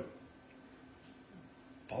you do it.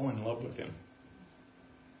 fall in love with him.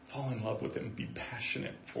 Fall in love with him. Be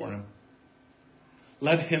passionate for him.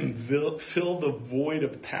 Let him fill the void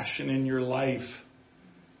of passion in your life,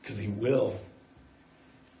 because he will.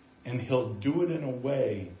 And he'll do it in a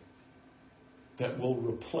way that will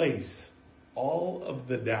replace all of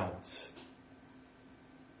the doubts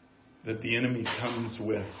that the enemy comes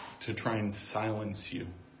with to try and silence you.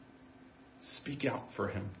 Speak out for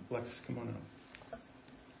him. Lex, come on up.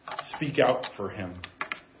 Speak out for him,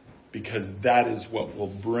 because that is what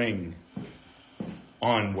will bring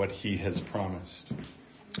on what he has promised.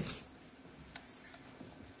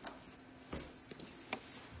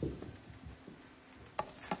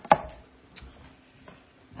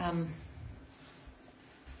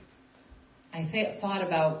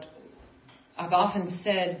 I've often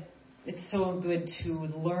said it's so good to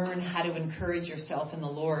learn how to encourage yourself in the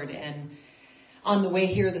Lord. And on the way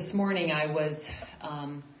here this morning, I was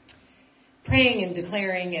praying and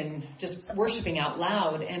declaring and just worshiping out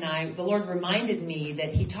loud. And the Lord reminded me that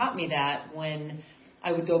he taught me that when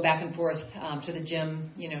I would go back and forth to the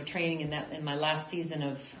gym, training in my last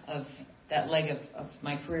season of that leg of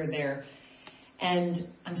my career there. And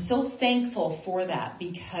I'm so thankful for that,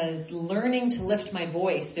 because learning to lift my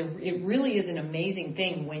voice, it really is an amazing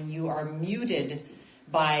thing when you are muted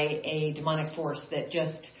by a demonic force that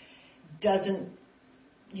just doesn't,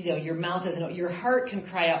 your mouth isn't, your heart can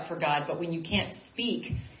cry out for God, but when you can't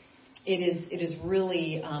speak, it is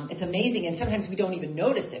really, it's amazing. And sometimes we don't even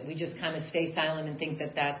notice it. We just kind of stay silent and think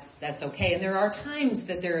that that's okay. And there are times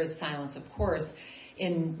that there is silence, of course,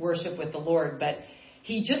 in worship with the Lord, but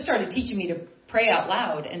he just started teaching me to pray out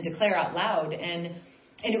loud and declare out loud. And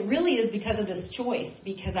it really is because of this choice,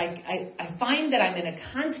 because I find that I'm in a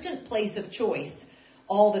constant place of choice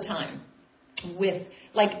all the time. With,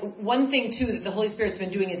 like, one thing, too, that the Holy Spirit's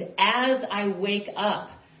been doing is as I wake up,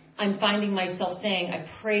 I'm finding myself saying, I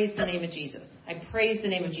praise the name of Jesus. I praise the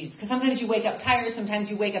name of Jesus. Because sometimes you wake up tired. Sometimes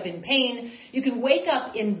you wake up in pain. You can wake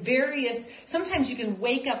up sometimes you can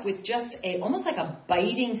wake up with just almost like a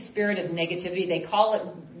biting spirit of negativity. They call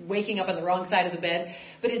it waking up on the wrong side of the bed.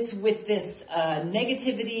 But it's with this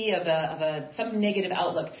negativity of some negative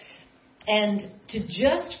outlook. And to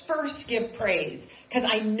just first give praise. Because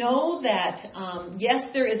I know that, yes,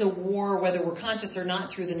 there is a war, whether we're conscious or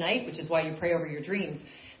not, through the night, which is why you pray over your dreams.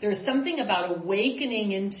 There's something about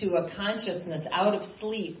awakening into a consciousness out of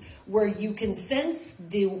sleep where you can sense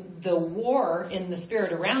the war in the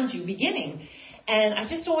spirit around you beginning. And I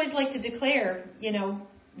just always like to declare,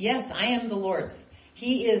 yes, I am the Lord's.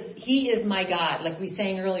 He is my God. Like we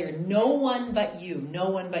sang earlier, no one but you, no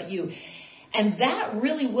one but you. And that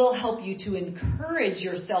really will help you to encourage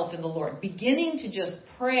yourself in the Lord, beginning to just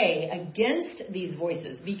pray against these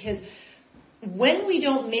voices. Because when we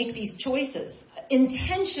don't make these choices,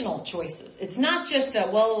 intentional choices, it's not just the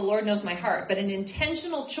Lord knows my heart, but an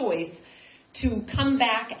intentional choice to come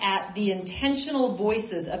back at the intentional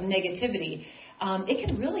voices of negativity, it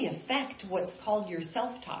can really affect what's called your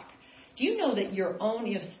self-talk. Do you know that your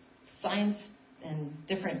own, science and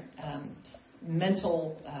different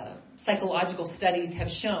mental psychological studies have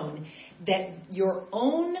shown that your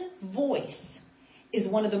own voice is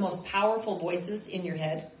one of the most powerful voices in your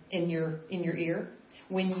head, in your ear.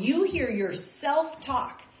 When you hear your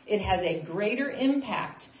self-talk, it has a greater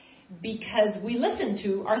impact because we listen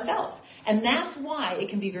to ourselves. And that's why it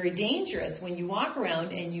can be very dangerous when you walk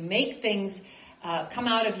around and you make things come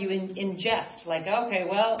out of you in jest. Like, okay,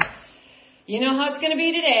 well, you know how it's going to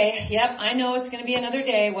be today. Yep, I know it's going to be another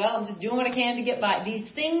day. Well, I'm just doing what I can to get by.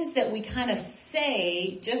 These things that we kind of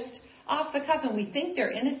say just off the cuff, and we think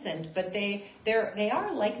they're innocent, but they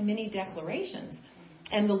are like mini declarations.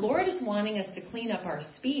 And the Lord is wanting us to clean up our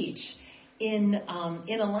speech in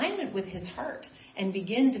alignment with His heart and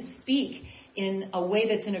begin to speak in a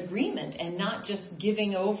way that's in agreement and not just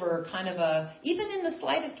giving over kind of even in the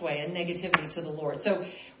slightest way, a negativity to the Lord. So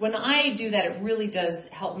when I do that, it really does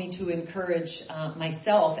help me to encourage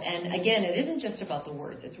myself. And again, it isn't just about the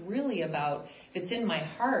words. It's really about, if it's in my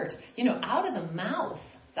heart, out of the mouth,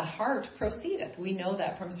 the heart proceedeth. We know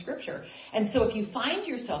that from Scripture. And so if you find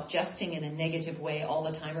yourself jesting in a negative way all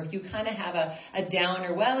the time, or if you kind of have a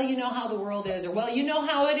downer, well, you know how the world is, or well, you know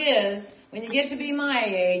how it is when you get to be my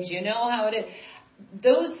age, you know how it is.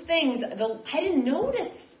 Those things, I didn't notice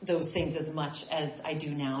those things as much as I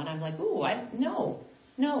do now. And I'm like, no,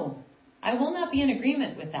 I will not be in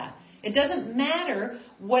agreement with that. It doesn't matter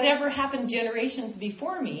whatever happened generations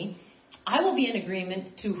before me. I will be in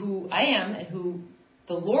agreement to who I am and who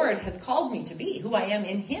the Lord has called me to be, who I am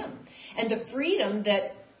in Him. And the freedom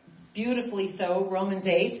that beautifully so, Romans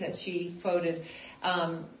 8, that she quoted,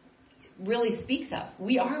 really speaks of.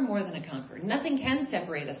 We are more than a conqueror. Nothing can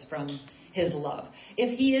separate us from his love.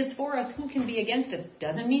 If he is for us, who can be against us?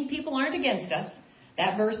 Doesn't mean people aren't against us.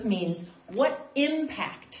 That verse means, what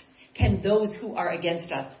impact can those who are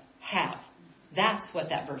against us have? That's what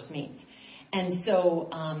that verse means. And so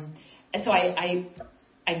I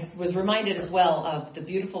was reminded as well of the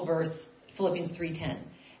beautiful verse, Philippians 3:10,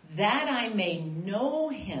 that I may know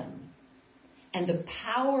him and the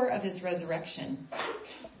power of his resurrection,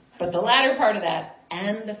 but the latter part of that,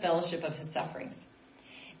 and the fellowship of his sufferings,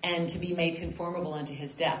 and to be made conformable unto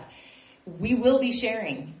his death. We will be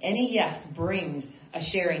sharing. Any yes brings a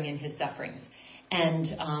sharing in his sufferings. And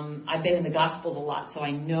I've been in the Gospels a lot, so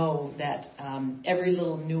I know that every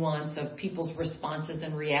little nuance of people's responses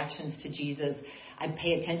and reactions to Jesus, I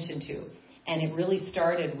pay attention to. And it really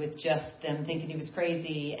started with just them thinking he was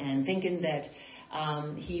crazy and thinking that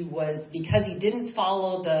he was, because he didn't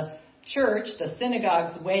follow the church, the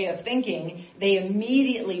synagogue's way of thinking, they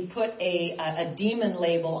immediately put a demon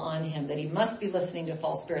label on him, that he must be listening to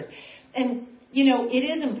false spirits. And, you know, it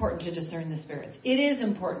is important to discern the spirits. It is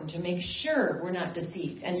important to make sure we're not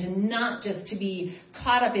deceived and to not just to be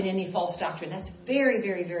caught up in any false doctrine. That's very,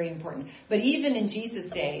 very, very important. But even in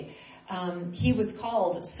Jesus' day, he was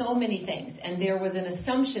called so many things. And there was an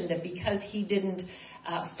assumption that because he didn't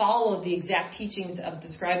follow the exact teachings of the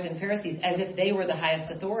scribes and Pharisees as if they were the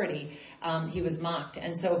highest authority, he was mocked.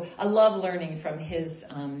 And so I love learning from his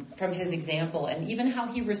example and even how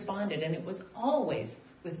he responded. And it was always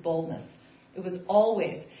with boldness. It was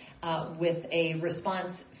always with a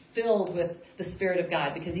response filled with the Spirit of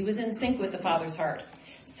God, because he was in sync with the Father's heart.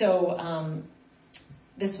 So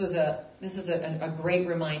this is a great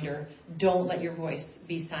reminder. Don't let your voice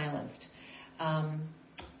be silenced.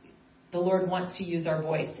 The Lord wants to use our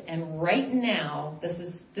voice, and right now, this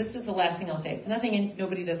is the last thing I'll say. It's nothing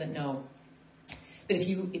nobody doesn't know. But if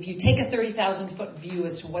you take a 30,000-foot view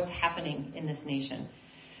as to what's happening in this nation,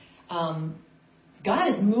 God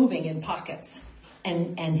is moving in pockets,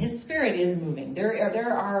 and His Spirit is moving.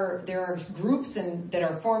 There are groups that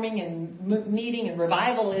are forming and meeting, and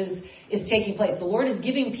revival is taking place. The Lord is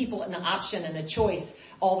giving people an option and a choice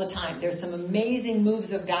all the time. There's some amazing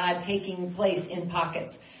moves of God taking place in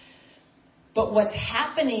pockets. But what's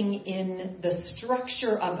happening in the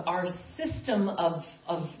structure of our system of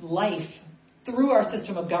life through our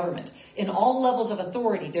system of government, in all levels of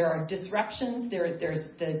authority, there are disruptions. There's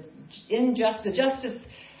the justice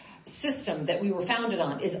system that we were founded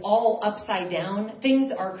on is all upside down.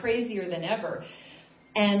 Things are crazier than ever.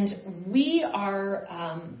 And we are,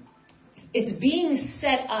 it's being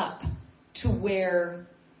set up to where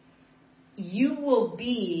you will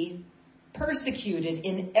be persecuted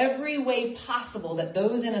in every way possible that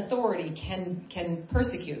those in authority can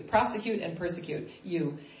prosecute and persecute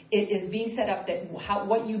you. It is being set up that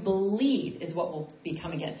what you believe is what will be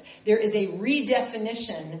come against. There is a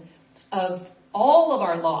redefinition of all of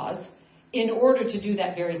our laws in order to do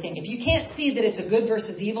that very thing. If you can't see that it's a good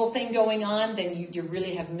versus evil thing going on, then you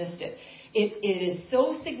really have missed it. It is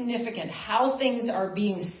so significant how things are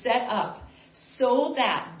being set up so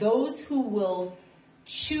that those who will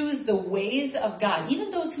choose the ways of God, even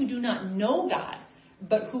those who do not know God,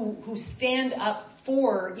 but who stand up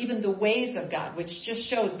for even the ways of God, which just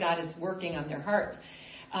shows God is working on their hearts,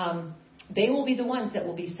 they will be the ones that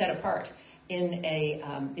will be set apart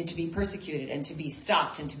to be persecuted and to be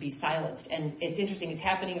stopped and to be silenced. And it's interesting. It's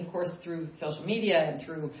happening, of course, through social media and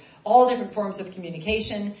through all different forms of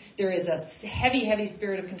communication. There is a heavy, heavy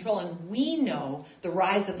spirit of control. And we know the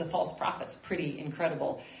rise of the false prophets, pretty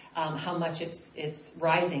incredible, how much it's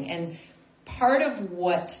rising. And part of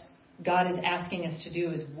what God is asking us to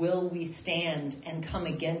do is, will we stand and come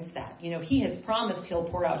against that? You know, He has promised He'll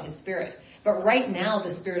pour out His Spirit. But right now,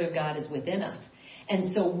 the Spirit of God is within us.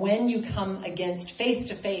 And so when you come against face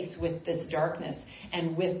to face with this darkness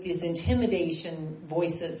and with these intimidation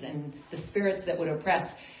voices and the spirits that would oppress,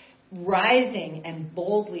 rising and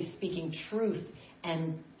boldly speaking truth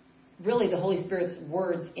and really the Holy Spirit's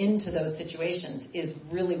words into those situations is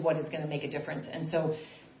really what is going to make a difference. And so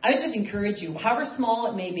I would just encourage you, however small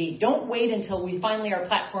it may be, don't wait until we finally are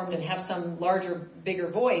platformed and have some larger, bigger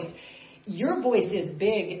voice. Your voice is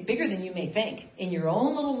bigger than you may think in your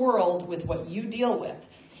own little world with what you deal with.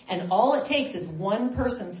 And all it takes is one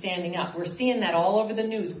person standing up. We're seeing that all over the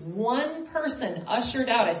news. One person ushered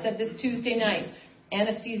out. I said this Tuesday night.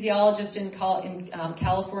 Anesthesiologist in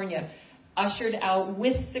California ushered out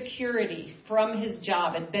with security from his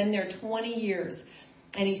job. Had been there 20 years.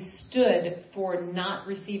 And he stood for not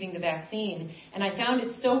receiving the vaccine. And I found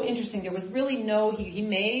it so interesting. There was really he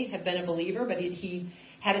may have been a believer, but he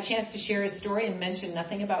had a chance to share his story and mention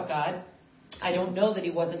nothing about God. I don't know that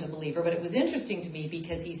he wasn't a believer, but it was interesting to me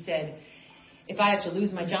because he said, if I have to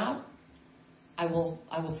lose my job, I will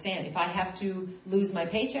stand. If I have to lose my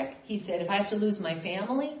paycheck, he said, if I have to lose my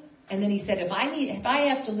family, and then he said, if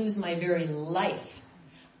I have to lose my very life,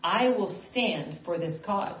 I will stand for this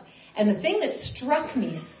cause. And the thing that struck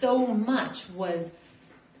me so much was,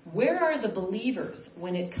 where are the believers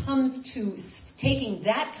when it comes to taking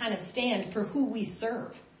that kind of stand for who we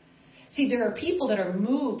serve? See, there are people that are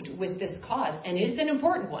moved with this cause, and it's an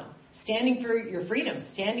important one. Standing for your freedoms,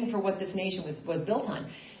 standing for what this nation was built on.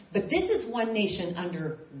 But this is one nation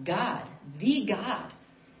under God, the God.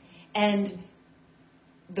 And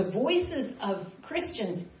the voices of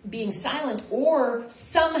Christians being silent or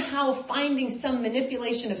somehow finding some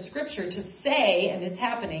manipulation of Scripture to say, and it's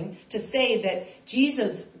happening, to say that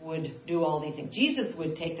Jesus would do all these things. Jesus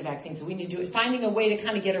would take the vaccine, so we need to do it. Finding a way to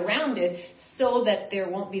kind of get around it so that there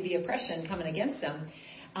won't be the oppression coming against them.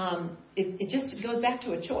 It just goes back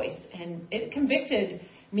to a choice. And it convicted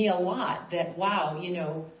me a lot that, wow,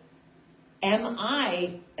 am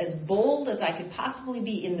I as bold as I could possibly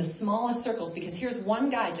be in the smallest circles? Because here's one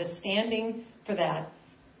guy just standing for that,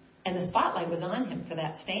 and the spotlight was on him for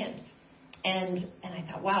that stand. And I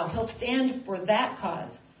thought, wow, he'll stand for that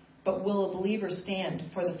cause, but will a believer stand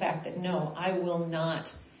for the fact that, no, I will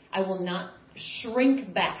not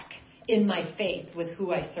shrink back in my faith with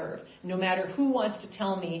who I serve, no matter who wants to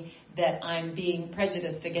tell me that I'm being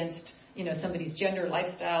prejudiced against somebody's gender,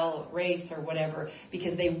 lifestyle, race, or whatever,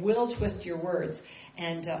 because they will twist your words.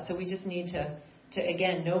 And so we just need to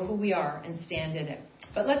again, know who we are and stand in it.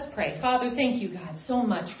 But let's pray. Father, thank you, God, so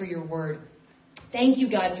much for your word. Thank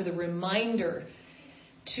you, God, for the reminder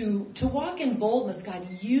to walk in boldness. God,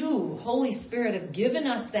 you, Holy Spirit, have given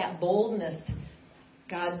us that boldness,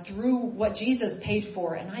 God, through what Jesus paid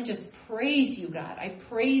for. And I just praise you, God. I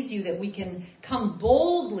praise you that we can come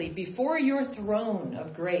boldly before your throne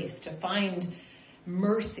of grace to find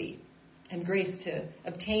mercy and grace to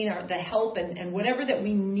obtain the help and whatever that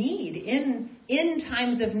we need in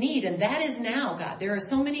times of need. And that is now, God. There are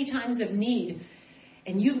so many times of need,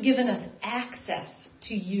 and you've given us access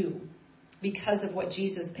to you because of what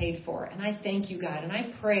Jesus paid for. And I thank you, God. And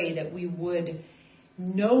I pray that we would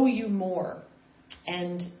know you more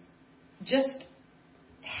and just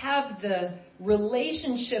have the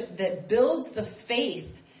relationship that builds the faith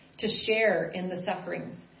to share in the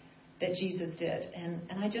sufferings that Jesus did. And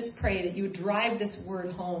I just pray that you would drive this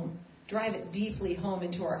word home, drive it deeply home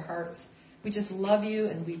into our hearts. We just love you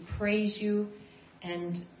and we praise you,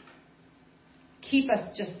 and keep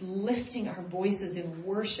us just lifting our voices in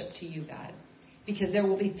worship to you, God, because there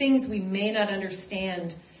will be things we may not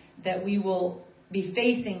understand that we will be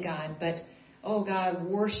facing, God, but oh, God,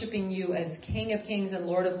 worshiping you as King of Kings and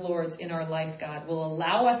Lord of Lords in our life, God, will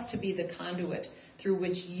allow us to be the conduit through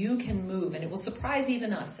which you can move. And it will surprise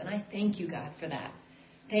even us. And I thank you, God, for that.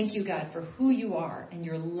 Thank you, God, for who you are and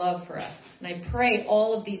your love for us. And I pray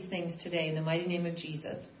all of these things today in the mighty name of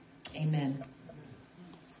Jesus. Amen.